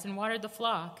for us and watered the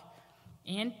flock."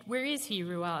 "And where is he?"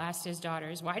 Reuel asked his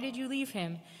daughters. "Why did you leave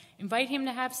him? Invite him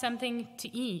to have something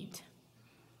to eat."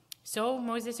 So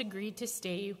Moses agreed to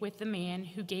stay with the man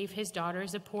who gave his daughter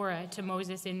Zipporah to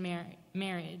Moses in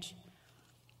marriage.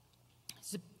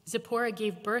 Zipporah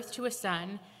gave birth to a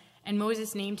son, and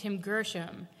Moses named him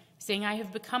Gershom, saying, "I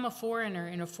have become a foreigner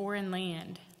in a foreign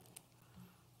land."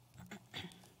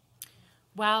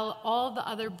 While all the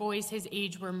other boys his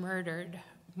age were murdered,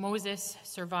 Moses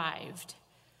survived.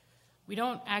 We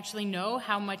don't actually know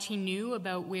how much he knew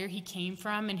about where he came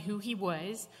from and who he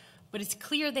was, but it's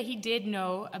clear that he did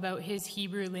know about his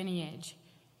Hebrew lineage.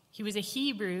 He was a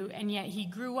Hebrew, and yet he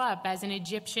grew up as an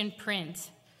Egyptian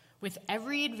prince with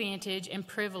every advantage and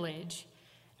privilege.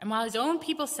 And while his own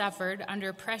people suffered under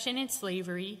oppression and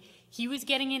slavery, he was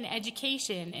getting an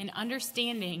education and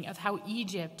understanding of how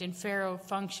Egypt and Pharaoh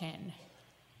function.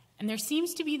 And there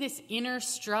seems to be this inner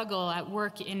struggle at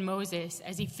work in Moses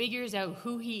as he figures out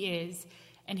who he is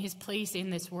and his place in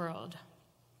this world.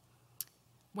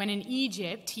 When in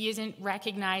Egypt, he isn't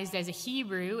recognized as a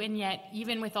Hebrew, and yet,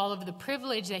 even with all of the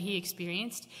privilege that he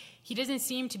experienced, he doesn't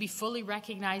seem to be fully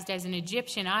recognized as an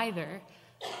Egyptian either.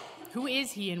 Who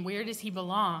is he and where does he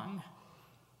belong?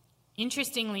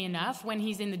 Interestingly enough, when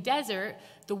he's in the desert,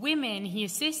 the women he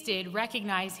assisted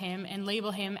recognize him and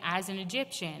label him as an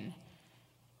Egyptian.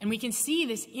 And we can see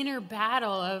this inner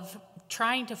battle of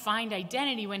trying to find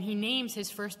identity when he names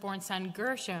his firstborn son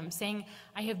Gershom, saying,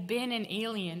 "I have been an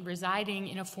alien residing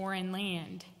in a foreign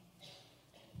land."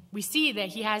 We see that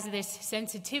he has this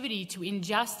sensitivity to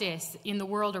injustice in the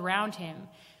world around him.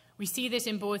 We see this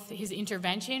in both his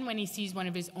intervention when he sees one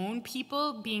of his own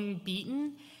people being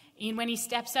beaten, and when he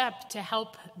steps up to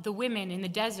help the women in the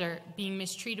desert being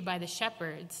mistreated by the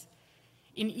shepherds.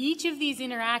 In each of these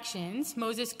interactions,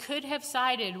 Moses could have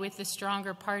sided with the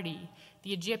stronger party,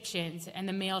 the Egyptians and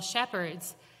the male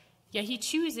shepherds, yet he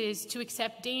chooses to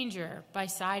accept danger by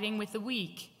siding with the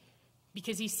weak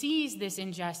because he sees this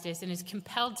injustice and is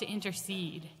compelled to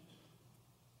intercede.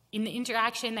 In the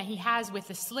interaction that he has with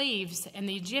the slaves and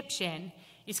the Egyptian,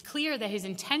 it's clear that his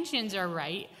intentions are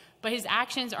right, but his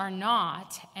actions are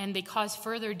not, and they cause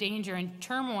further danger and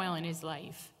turmoil in his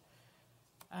life.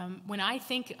 When I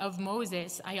think of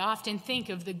Moses, I often think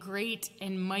of the great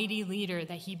and mighty leader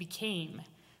that he became.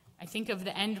 I think of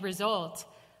the end result,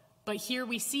 but here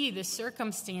we see the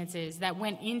circumstances that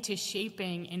went into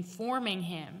shaping and forming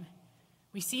him.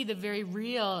 We see the very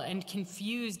real and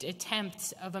confused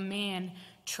attempts of a man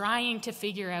trying to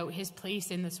figure out his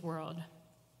place in this world.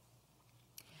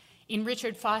 In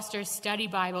Richard Foster's study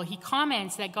Bible, he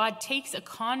comments that God takes a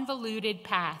convoluted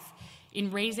path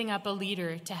in raising up a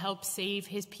leader to help save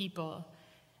his people.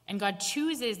 And God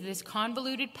chooses this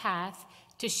convoluted path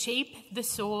to shape the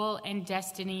soul and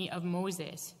destiny of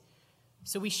Moses.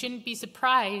 So we shouldn't be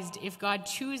surprised if God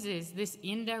chooses this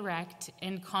indirect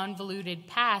and convoluted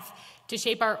path to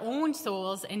shape our own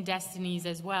souls and destinies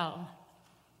as well.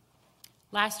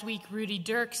 Last week, Rudy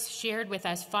Dirks shared with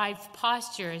us 5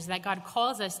 postures that God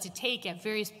calls us to take at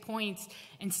various points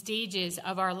and stages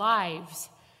of our lives.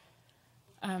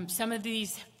 Some of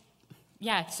these,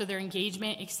 so they're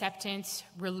engagement, acceptance,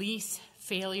 release,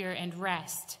 failure, and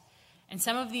rest. And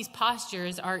some of these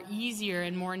postures are easier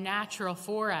and more natural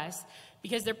for us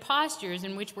because they're postures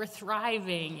in which we're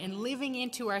thriving and living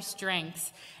into our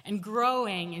strengths and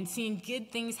growing and seeing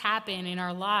good things happen in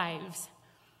our lives.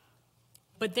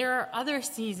 But there are other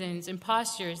seasons and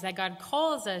postures that God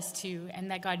calls us to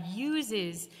and that God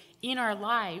uses in our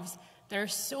lives that are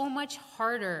so much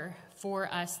harder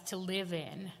for us to live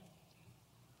in.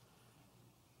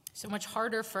 So much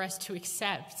harder for us to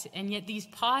accept. And yet these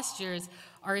postures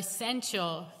are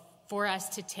essential for us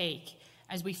to take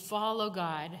as we follow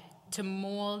God to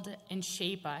mold and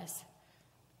shape us,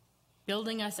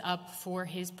 building us up for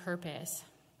his purpose.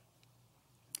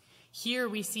 Here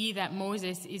we see that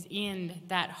Moses is in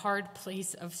that hard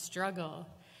place of struggle.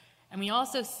 And we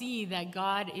also see that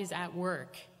God is at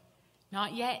work,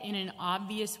 not yet in an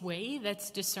obvious way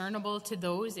that's discernible to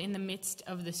those in the midst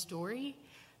of the story,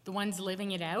 the ones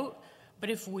living it out. But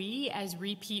if we, as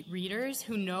repeat readers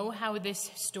who know how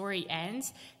this story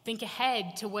ends, think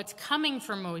ahead to what's coming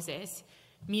for Moses,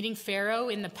 meeting Pharaoh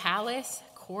in the palace,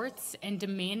 courts, and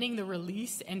demanding the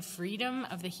release and freedom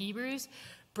of the Hebrews,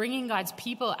 bringing God's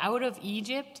people out of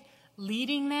Egypt,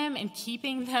 leading them and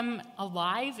keeping them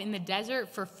alive in the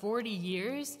desert for 40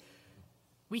 years,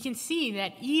 we can see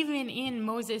that even in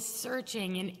Moses'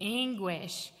 searching and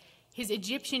anguish, his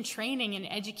Egyptian training and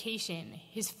education,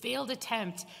 his failed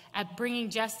attempt at bringing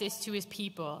justice to his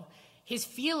people, his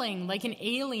feeling like an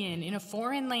alien in a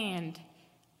foreign land,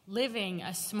 living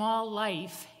a small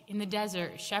life in the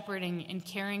desert, shepherding and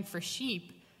caring for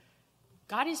sheep,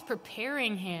 God is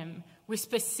preparing him with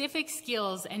specific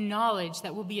skills and knowledge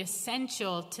that will be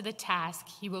essential to the task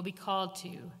he will be called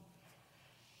to.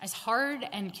 As hard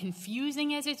and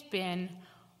confusing as it's been,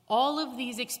 all of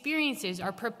these experiences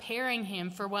are preparing him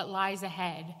for what lies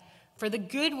ahead, for the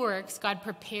good works God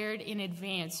prepared in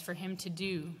advance for him to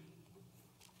do.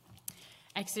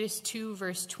 Exodus 2,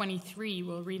 verse 23,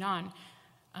 we'll read on.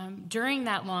 During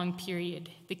that long period,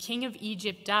 the king of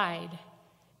Egypt died.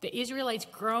 The Israelites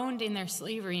groaned in their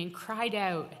slavery and cried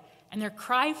out, and their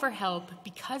cry for help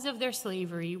because of their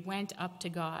slavery went up to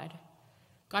God.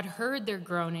 God heard their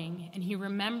groaning, and he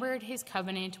remembered his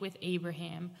covenant with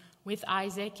Abraham, with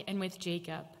Isaac, and with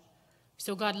Jacob.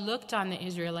 So God looked on the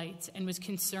Israelites and was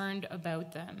concerned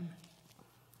about them.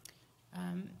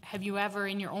 Have you ever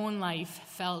in your own life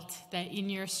felt that in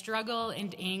your struggle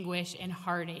and anguish and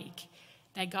heartache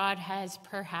that God has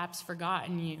perhaps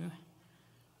forgotten you?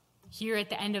 Here at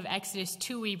the end of Exodus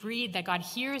 2, we read that God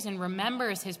hears and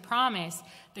remembers his promise,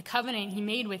 the covenant he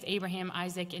made with Abraham,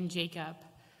 Isaac, and Jacob.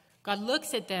 God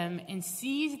looks at them and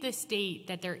sees the state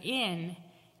that they're in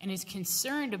and is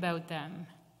concerned about them.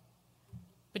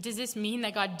 But does this mean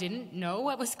that God didn't know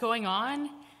what was going on?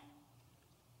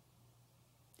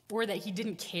 Or that he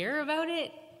didn't care about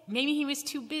it? Maybe he was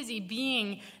too busy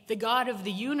being the God of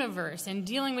the universe and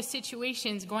dealing with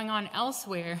situations going on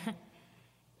elsewhere.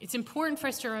 It's important for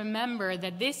us to remember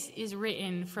that this is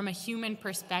written from a human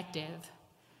perspective.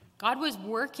 God was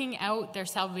working out their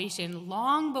salvation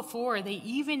long before they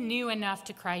even knew enough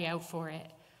to cry out for it.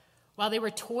 While they were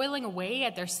toiling away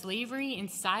at their slavery in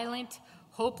silent,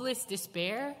 hopeless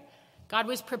despair, God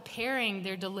was preparing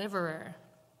their deliverer.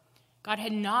 God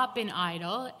had not been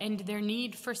idle, and their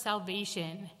need for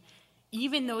salvation,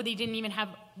 even though they didn't even have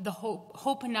the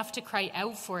hope enough to cry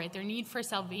out for it, their need for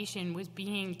salvation was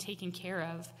being taken care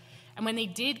of. And when they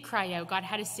did cry out, God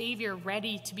had a Savior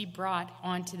ready to be brought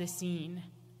onto the scene.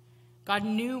 God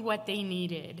knew what they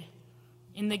needed.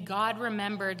 In the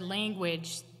God-remembered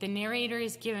language, the narrator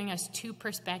is giving us two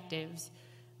perspectives.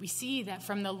 We see that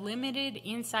from the limited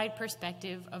inside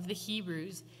perspective of the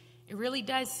Hebrews, it really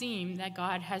does seem that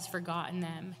God has forgotten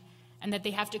them and that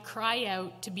they have to cry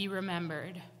out to be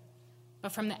remembered.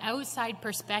 But from the outside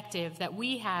perspective that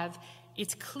we have,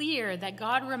 it's clear that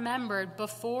God remembered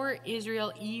before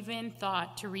Israel even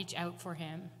thought to reach out for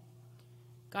him.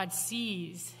 God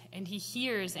sees and he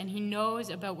hears and he knows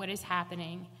about what is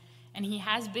happening, and he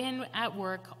has been at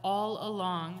work all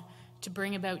along to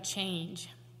bring about change.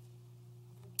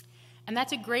 And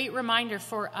that's a great reminder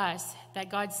for us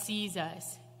that God sees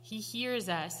us, he hears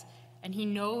us, and he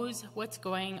knows what's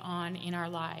going on in our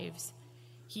lives.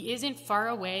 He isn't far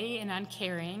away and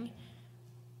uncaring,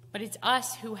 but it's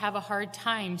us who have a hard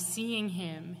time seeing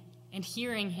him and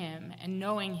hearing him and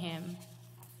knowing him.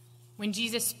 When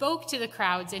Jesus spoke to the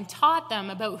crowds and taught them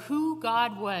about who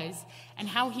God was and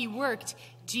how he worked,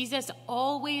 Jesus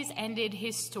always ended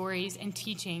his stories and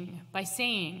teaching by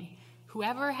saying,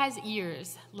 "Whoever has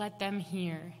ears, let them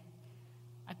hear."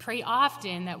 I pray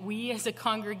often that we as a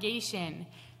congregation,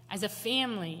 as a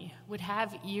family, would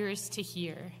have ears to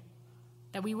hear,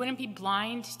 that we wouldn't be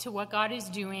blind to what God is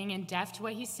doing and deaf to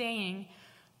what he's saying,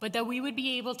 but that we would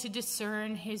be able to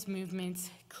discern his movements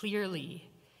clearly,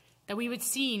 that we would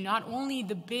see not only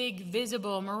the big,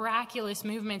 visible, miraculous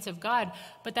movements of God,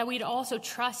 but that we'd also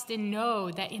trust and know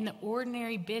that in the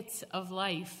ordinary bits of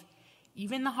life,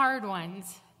 even the hard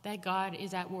ones, that God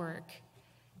is at work,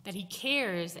 that he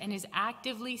cares and is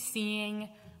actively seeing,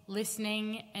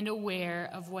 listening, and aware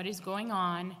of what is going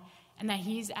on, and that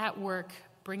he's at work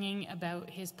bringing about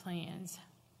his plans.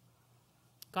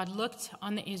 God looked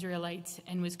on the Israelites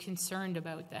and was concerned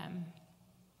about them.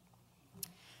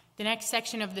 The next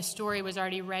section of the story was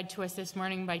already read to us this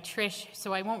morning by Trish,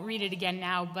 so I won't read it again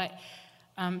now, but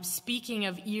speaking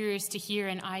of ears to hear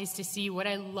and eyes to see, what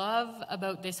I love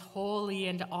about this holy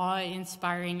and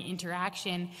awe-inspiring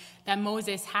interaction that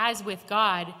Moses has with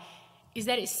God is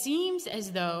that it seems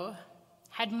as though,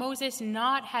 had Moses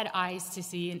not had eyes to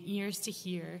see and ears to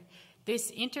hear,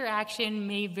 this interaction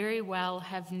may very well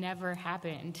have never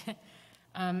happened.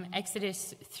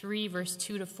 Exodus 3, verse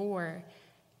 2-4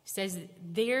 says,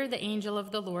 "There the angel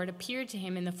of the Lord appeared to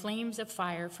him in the flames of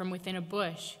fire from within a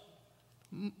bush.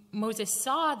 Moses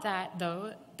saw that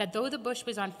though the bush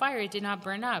was on fire, it did not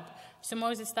burn up. So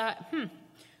Moses thought,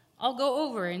 I'll go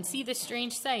over and see this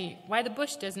strange sight, why the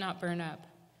bush does not burn up.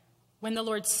 When the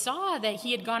Lord saw that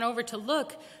he had gone over to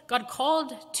look, God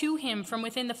called to him from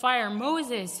within the fire,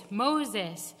 'Moses,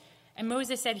 Moses.' And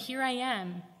Moses said, 'Here I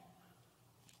am.'"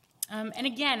 And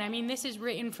again, this is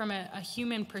written from a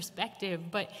human perspective,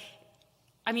 but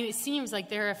it seems like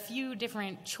there are a few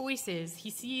different choices. He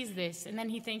sees this, and then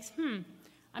he thinks,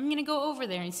 I'm going to go over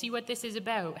there and see what this is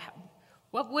about.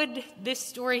 What would this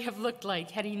story have looked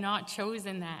like had he not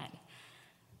chosen that?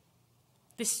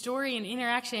 This story and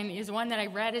interaction is one that I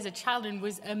read as a child and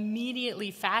was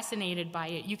immediately fascinated by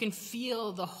it. You can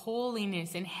feel the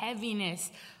holiness and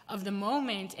heaviness of the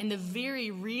moment and the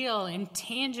very real and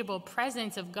tangible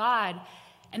presence of God.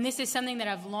 And this is something that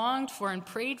I've longed for and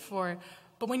prayed for.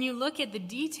 But when you look at the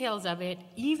details of it,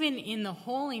 even in the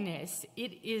holiness,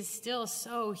 it is still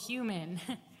so human.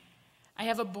 I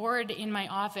have a board in my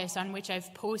office on which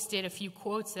I've posted a few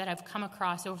quotes that I've come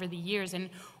across over the years.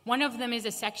 And one of them is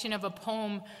a section of a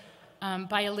poem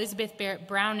by Elizabeth Barrett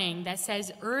Browning that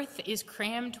says, "Earth is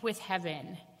crammed with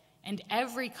heaven, and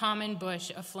every common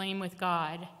bush aflame with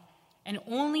God. And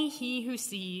only he who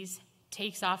sees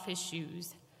takes off his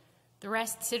shoes. The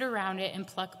rest sit around it and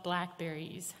pluck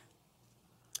blackberries."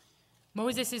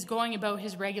 Moses is going about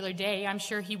his regular day. I'm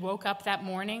sure he woke up that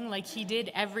morning like he did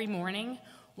every morning,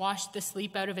 washed the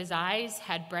sleep out of his eyes,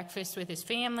 had breakfast with his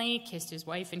family, kissed his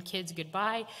wife and kids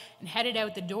goodbye, and headed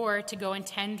out the door to go and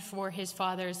tend for his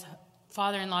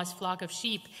father-in-law's flock of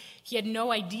sheep. He had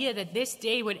no idea that this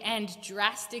day would end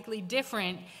drastically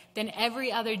different than every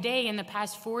other day in the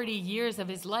past 40 years of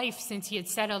his life since he had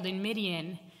settled in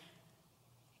Midian.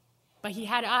 But he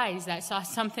had eyes that saw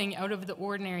something out of the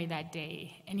ordinary that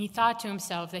day, and he thought to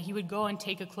himself that he would go and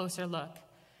take a closer look.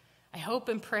 I hope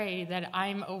and pray that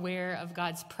I'm aware of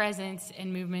God's presence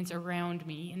and movements around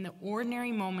me in the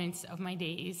ordinary moments of my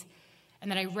days,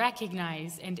 and that I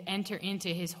recognize and enter into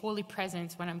his holy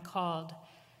presence when I'm called.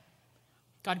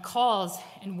 God calls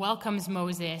and welcomes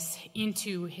Moses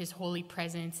into his holy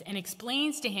presence and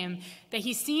explains to him that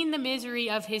he's seen the misery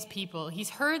of his people.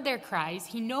 He's heard their cries,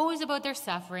 he knows about their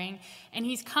suffering, and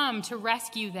he's come to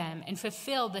rescue them and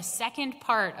fulfill the second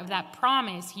part of that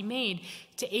promise he made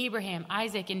to Abraham,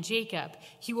 Isaac, and Jacob.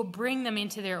 He will bring them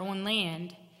into their own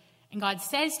land. And God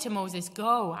says to Moses,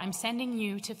 "Go, I'm sending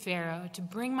you to Pharaoh to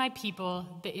bring my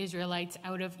people, the Israelites,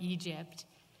 out of Egypt."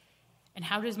 And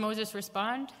how does Moses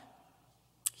respond?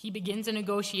 He begins a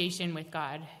negotiation with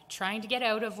God, trying to get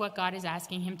out of what God is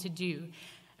asking him to do.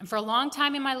 And for a long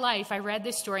time in my life, I read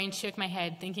this story and shook my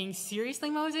head, thinking,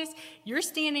 seriously, Moses? You're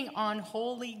standing on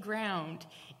holy ground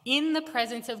in the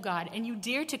presence of God, and you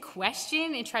dare to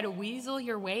question and try to weasel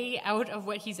your way out of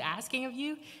what he's asking of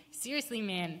you? Seriously,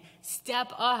 man,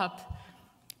 step up.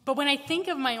 But when I think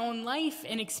of my own life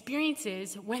and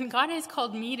experiences, when God has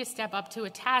called me to step up to a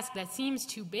task that seems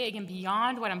too big and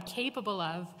beyond what I'm capable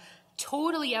of,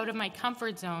 totally out of my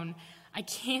comfort zone, I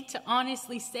can't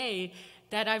honestly say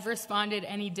that I've responded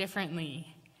any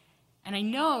differently. And I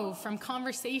know from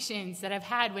conversations that I've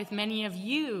had with many of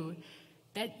you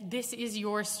that this is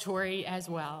your story as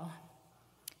well.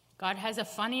 God has a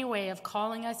funny way of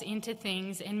calling us into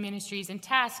things and ministries and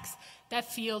tasks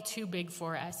that feel too big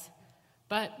for us.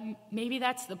 But maybe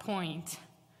that's the point.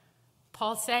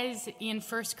 Paul says in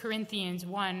 1 Corinthians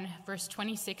 1, verse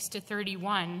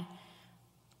 26-31,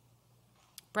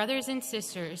 "Brothers and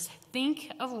sisters, think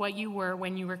of what you were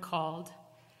when you were called.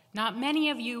 Not many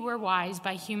of you were wise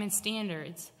by human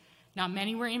standards. Not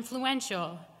many were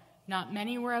influential. Not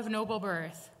many were of noble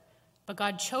birth. But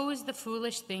God chose the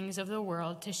foolish things of the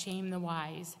world to shame the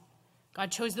wise.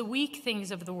 God chose the weak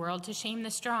things of the world to shame the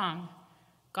strong.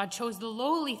 God chose the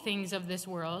lowly things of this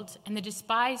world and the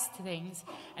despised things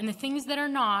and the things that are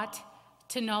not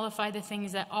to nullify the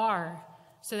things that are,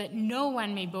 so that no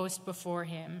one may boast before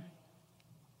him.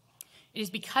 It is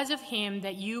because of him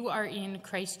that you are in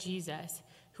Christ Jesus,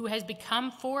 who has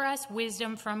become for us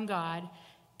wisdom from God,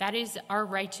 That is our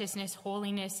righteousness,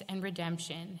 holiness, and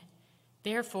redemption.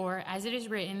 Therefore, as it is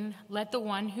written, let the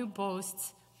one who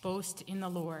boasts boast in the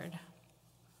Lord.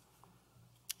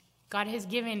 God has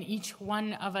given each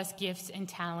one of us gifts and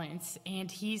talents, and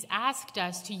he's asked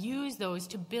us to use those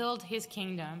to build his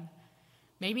kingdom.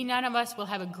 Maybe none of us will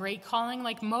have a great calling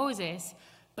like Moses,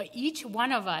 but each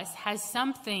one of us has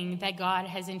something that God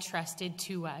has entrusted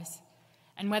to us.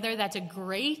 And whether that's a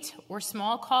great or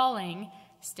small calling,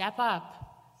 step up.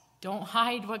 Don't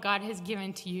hide what God has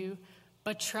given to you,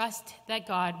 but trust that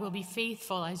God will be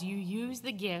faithful as you use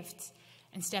the gifts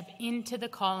and step into the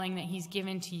calling that he's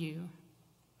given to you.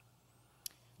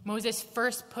 Moses'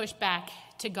 first pushback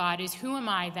to God is, who am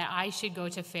I that I should go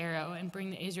to Pharaoh and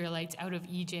bring the Israelites out of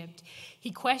Egypt?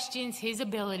 He questions his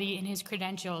ability and his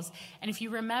credentials. And if you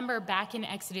remember back in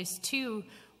Exodus 2,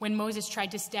 when Moses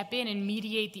tried to step in and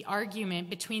mediate the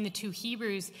argument between the two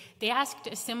Hebrews, they asked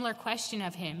a similar question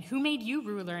of him. Who made you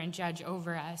ruler and judge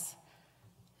over us?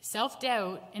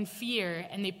 Self-doubt and fear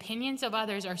and the opinions of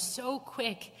others are so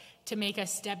quick to make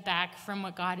us step back from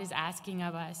what God is asking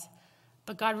of us.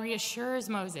 But God reassures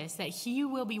Moses that he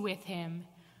will be with him.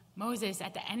 Moses,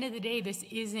 at the end of the day, this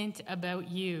isn't about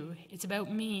you. It's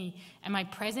about me, and my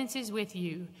presence is with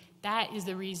you. That is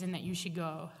the reason that you should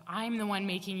go. I'm the one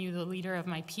making you the leader of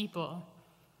my people.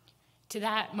 To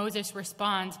that, Moses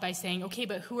responds by saying, okay,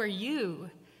 but who are you?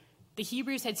 The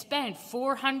Hebrews had spent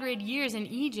 400 years in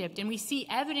Egypt, and we see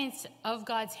evidence of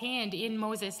God's hand in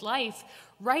Moses' life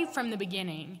right from the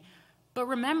beginning. But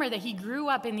remember that he grew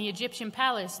up in the Egyptian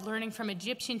palace, learning from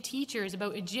Egyptian teachers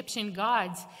about Egyptian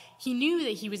gods. He knew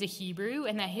that he was a Hebrew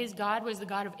and that his God was the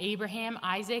God of Abraham,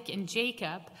 Isaac, and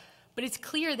Jacob. But it's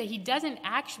clear that he doesn't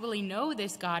actually know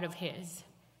this God of his.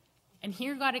 And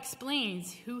here God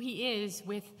explains who he is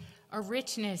with a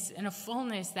richness and a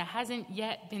fullness that hasn't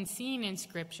yet been seen in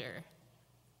Scripture.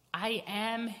 I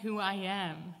am who I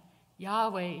am,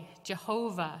 Yahweh,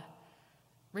 Jehovah.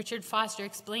 Richard Foster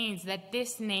explains that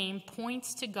this name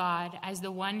points to God as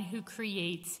the one who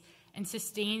creates and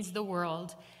sustains the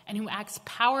world and who acts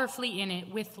powerfully in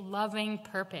it with loving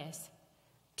purpose.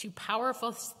 Two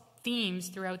powerful themes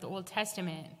throughout the Old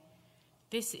Testament.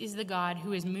 This is the God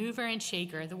who is mover and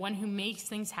shaker, the one who makes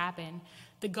things happen.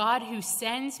 The God who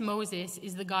sends Moses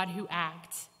is the God who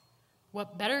acts.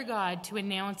 What better God to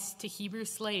announce to Hebrew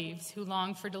slaves who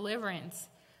long for deliverance?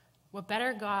 What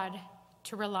better God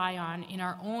to rely on in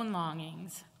our own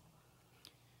longings?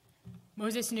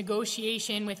 Moses'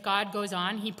 negotiation with God goes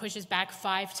on. He pushes back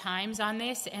 5 times on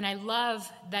this, and I love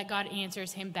that God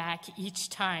answers him back each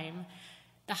time.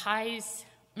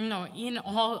 In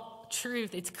all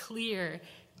truth, it's clear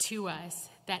to us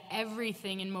that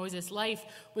everything in Moses' life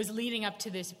was leading up to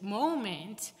this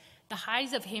moment. The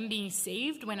highs of him being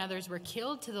saved when others were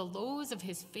killed to the lows of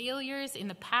his failures in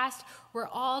the past were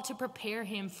all to prepare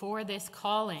him for this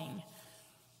calling.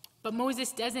 But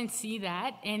Moses doesn't see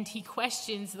that, and he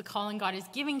questions the calling God is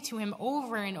giving to him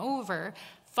over and over,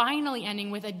 finally ending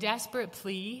with a desperate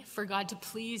plea for God to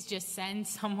please just send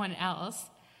someone else.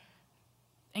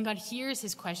 And God hears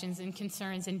his questions and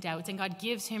concerns and doubts, and God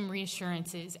gives him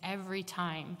reassurances every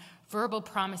time, verbal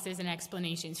promises and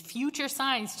explanations, future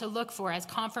signs to look for as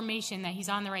confirmation that he's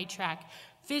on the right track,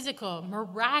 physical,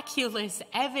 miraculous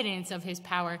evidence of his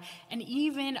power, and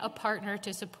even a partner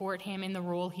to support him in the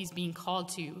role he's being called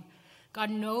to. God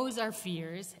knows our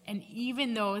fears, and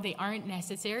even though they aren't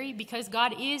necessary, because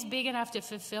God is big enough to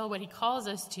fulfill what he calls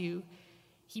us to,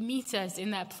 he meets us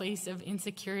in that place of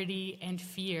insecurity and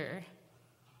fear.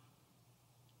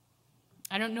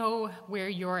 I don't know where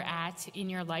you're at in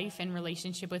your life and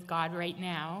relationship with God right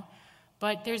now,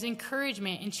 but there's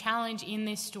encouragement and challenge in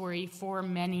this story for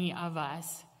many of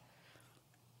us.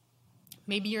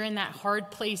 Maybe you're in that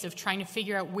hard place of trying to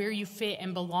figure out where you fit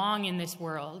and belong in this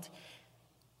world.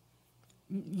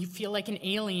 You feel like an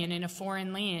alien in a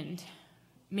foreign land.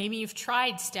 Maybe you've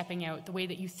tried stepping out the way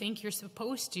that you think you're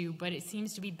supposed to, but it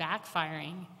seems to be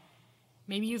backfiring.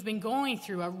 Maybe you've been going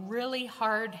through a really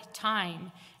hard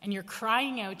time and you're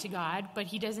crying out to God, but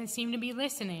he doesn't seem to be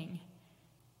listening.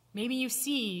 Maybe you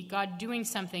see God doing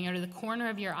something out of the corner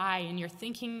of your eye and you're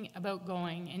thinking about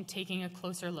going and taking a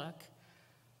closer look.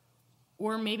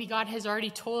 Or maybe God has already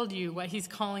told you what he's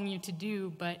calling you to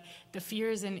do, but the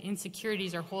fears and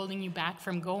insecurities are holding you back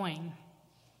from going.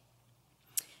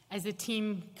 As the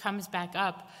team comes back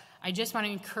up, I just want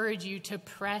to encourage you to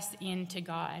press into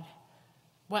God.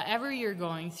 Whatever you're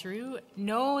going through,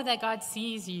 know that God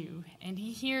sees you and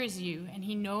he hears you and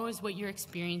he knows what you're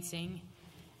experiencing.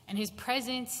 And his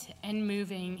presence and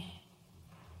moving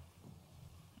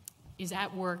is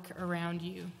at work around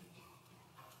you.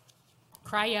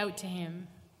 Cry out to him,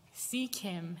 seek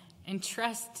him, and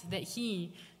trust that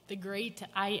He, the great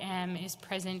I Am, is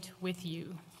present with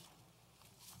you.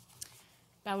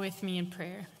 Bow with me in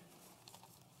prayer.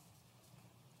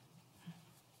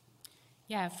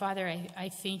 Yeah, Father, I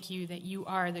thank you that you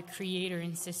are the creator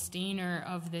and sustainer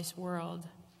of this world.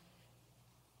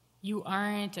 You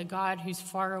aren't a God who's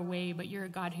far away, but you're a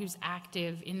God who's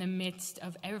active in the midst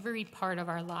of every part of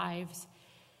our lives.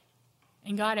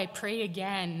 And God, I pray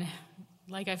again,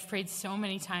 like I've prayed so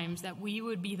many times, that we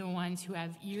would be the ones who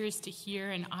have ears to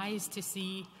hear and eyes to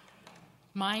see,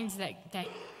 minds that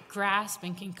grasp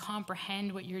and can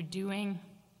comprehend what you're doing.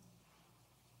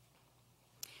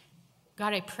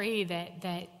 God, I pray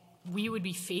that we would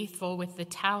be faithful with the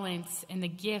talents and the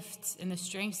gifts and the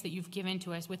strengths that you've given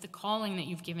to us, with the calling that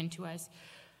you've given to us.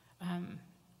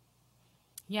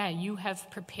 You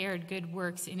have prepared good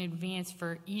works in advance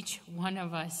for each one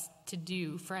of us to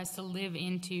do, for us to live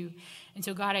into. And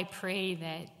so, God, I pray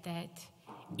that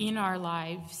in our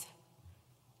lives,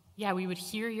 we would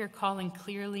hear your calling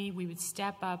clearly, we would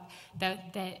step up,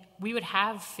 that we would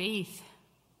have faith,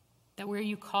 that where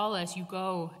you call us, you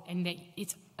go, and that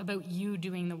it's about you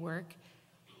doing the work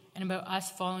and about us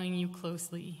following you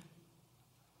closely.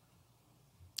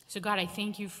 So God, I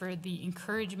thank you for the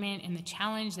encouragement and the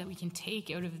challenge that we can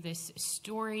take out of this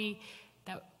story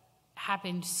that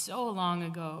happened so long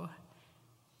ago.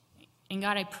 And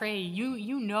God, I pray,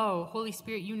 you know, Holy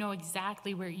Spirit, you know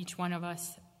exactly where each one of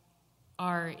us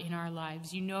are in our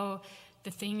lives. You know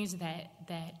the things that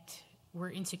we're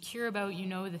insecure about. You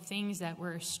know the things that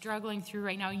we're struggling through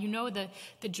right now. You know the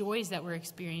joys that we're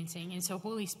experiencing. And so,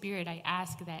 Holy Spirit, I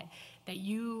ask that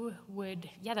you would,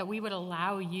 that we would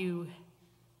allow you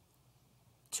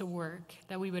to work,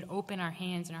 that we would open our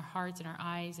hands and our hearts and our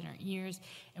eyes and our ears,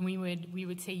 and we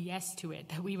would say yes to it,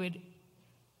 that we would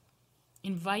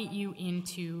invite you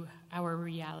into our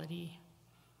reality.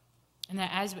 And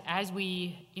that as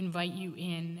we invite you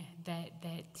in,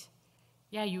 that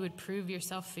you would prove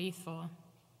yourself faithful.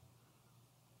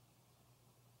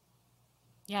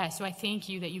 So I thank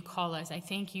you that you call us. I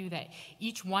thank you that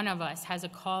each one of us has a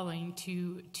calling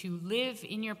to live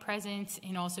in your presence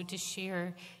and also to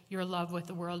share your love with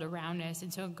the world around us.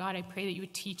 And so, God, I pray that you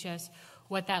would teach us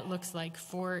what that looks like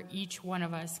for each one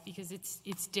of us, because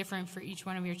it's different for each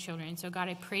one of your children. So, God,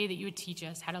 I pray that you would teach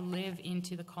us how to live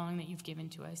into the calling that you've given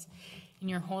to us. In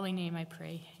your holy name I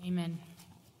pray. Amen.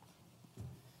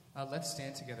 Let's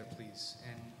stand together, please,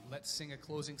 and let's sing a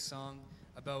closing song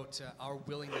about our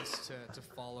willingness to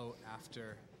follow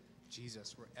after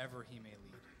Jesus wherever he may lead.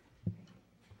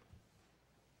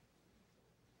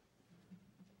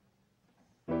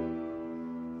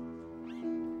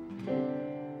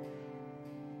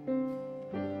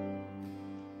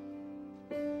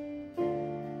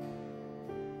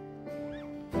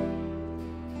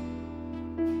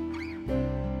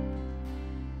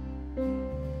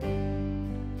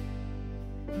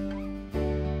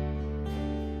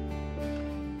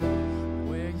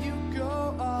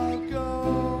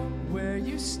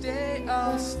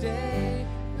 I'll stay.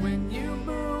 When you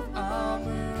move, I'll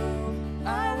move.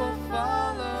 I will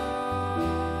follow.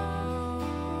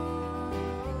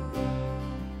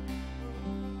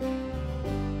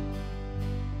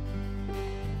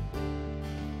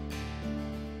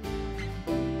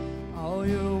 All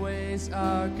your ways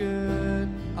are good.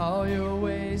 All your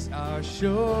ways are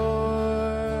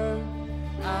sure.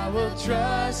 I will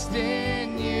trust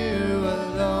in you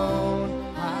alone.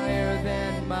 Higher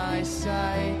than my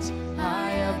sight,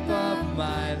 high above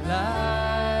my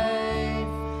life,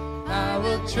 I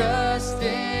will trust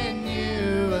in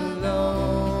you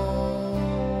alone.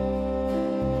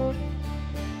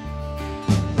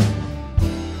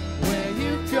 Where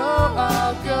you go,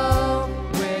 I'll go.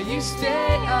 Where you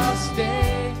stay, I'll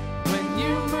stay. When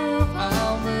you move,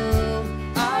 I'll move.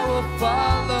 I will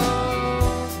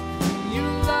follow. When you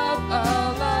love,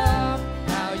 I'll love.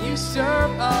 How you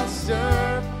serve, I'll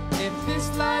serve. If this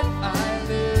life I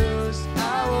lose,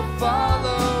 I will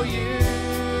follow you.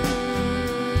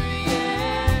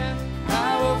 Yeah,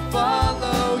 I will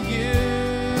follow you.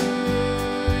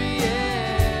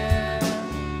 Yeah,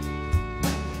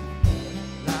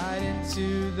 light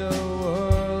into the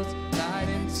world, light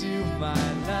into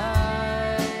my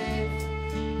life.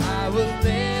 I will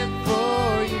live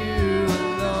for you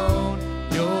alone.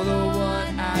 You're the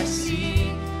one I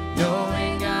see,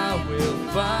 knowing I will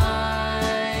find.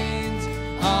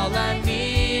 All I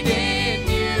need in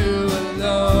you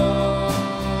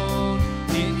alone,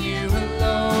 in you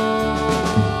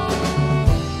alone.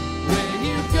 Where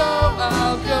you go,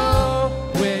 I'll go.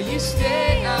 Where you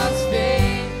stay, I'll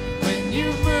stay. When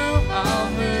you move, I'll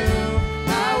move. I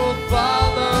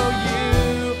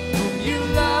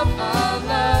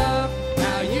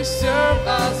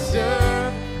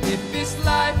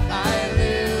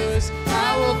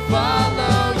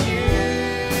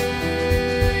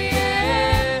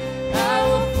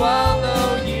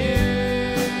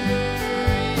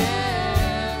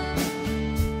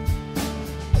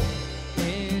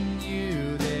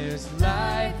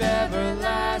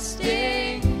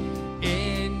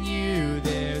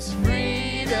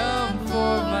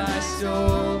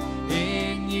soul.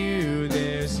 In you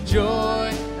there's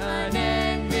joy,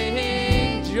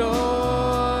 unending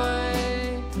joy.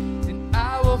 And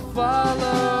I will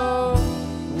follow.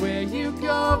 Where you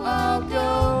go, I'll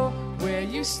go. Where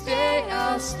you stay,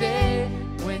 I'll stay.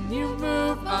 When you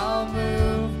move, I'll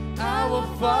move. I will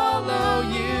follow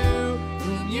you.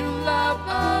 Whom you love,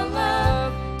 I'll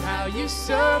love. How you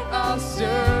serve, I'll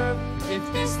serve. If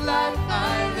this life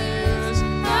I lose,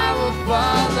 I will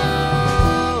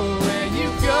follow. Where you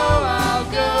go, I'll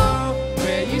go.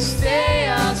 Where you stay,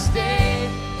 I'll stay.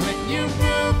 When you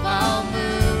move, I'll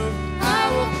move. I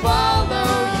will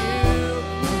follow you.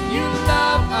 Whom you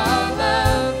love, I'll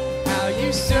love. How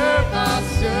you serve, I'll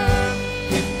serve.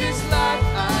 If this life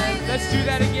I lose. Let's do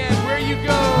that again. Where you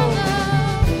go.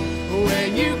 Where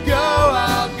you go,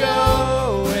 I'll go.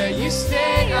 Where you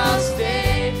stay, I'll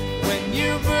stay. When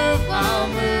you move, I'll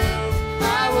move.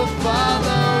 I will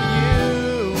follow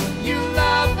you. When you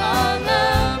love, I'll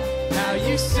love. How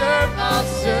you serve, I'll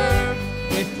serve.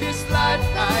 If this life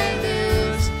I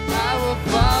lose, I will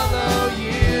follow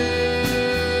you.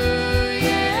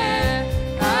 Yeah,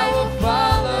 I will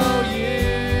follow you.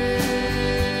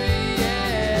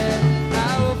 Yeah,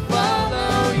 I will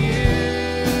follow you.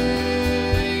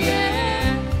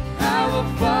 Yeah, I will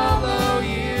follow you.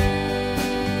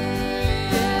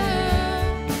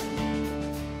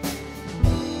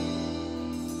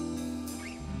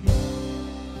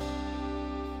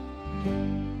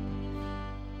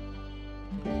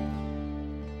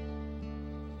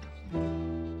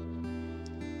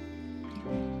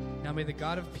 Now may the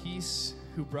God of peace,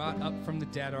 who brought up from the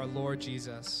dead our Lord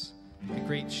Jesus, the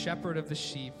great shepherd of the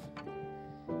sheep,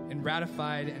 and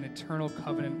ratified an eternal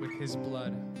covenant with his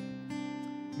blood,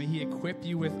 may he equip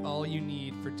you with all you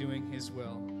need for doing his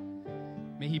will.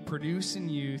 May he produce in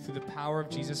you, through the power of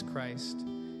Jesus Christ,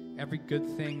 every good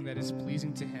thing that is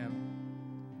pleasing to him.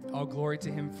 All glory to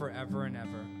him forever and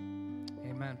ever.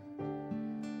 Amen.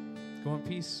 Go in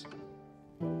peace.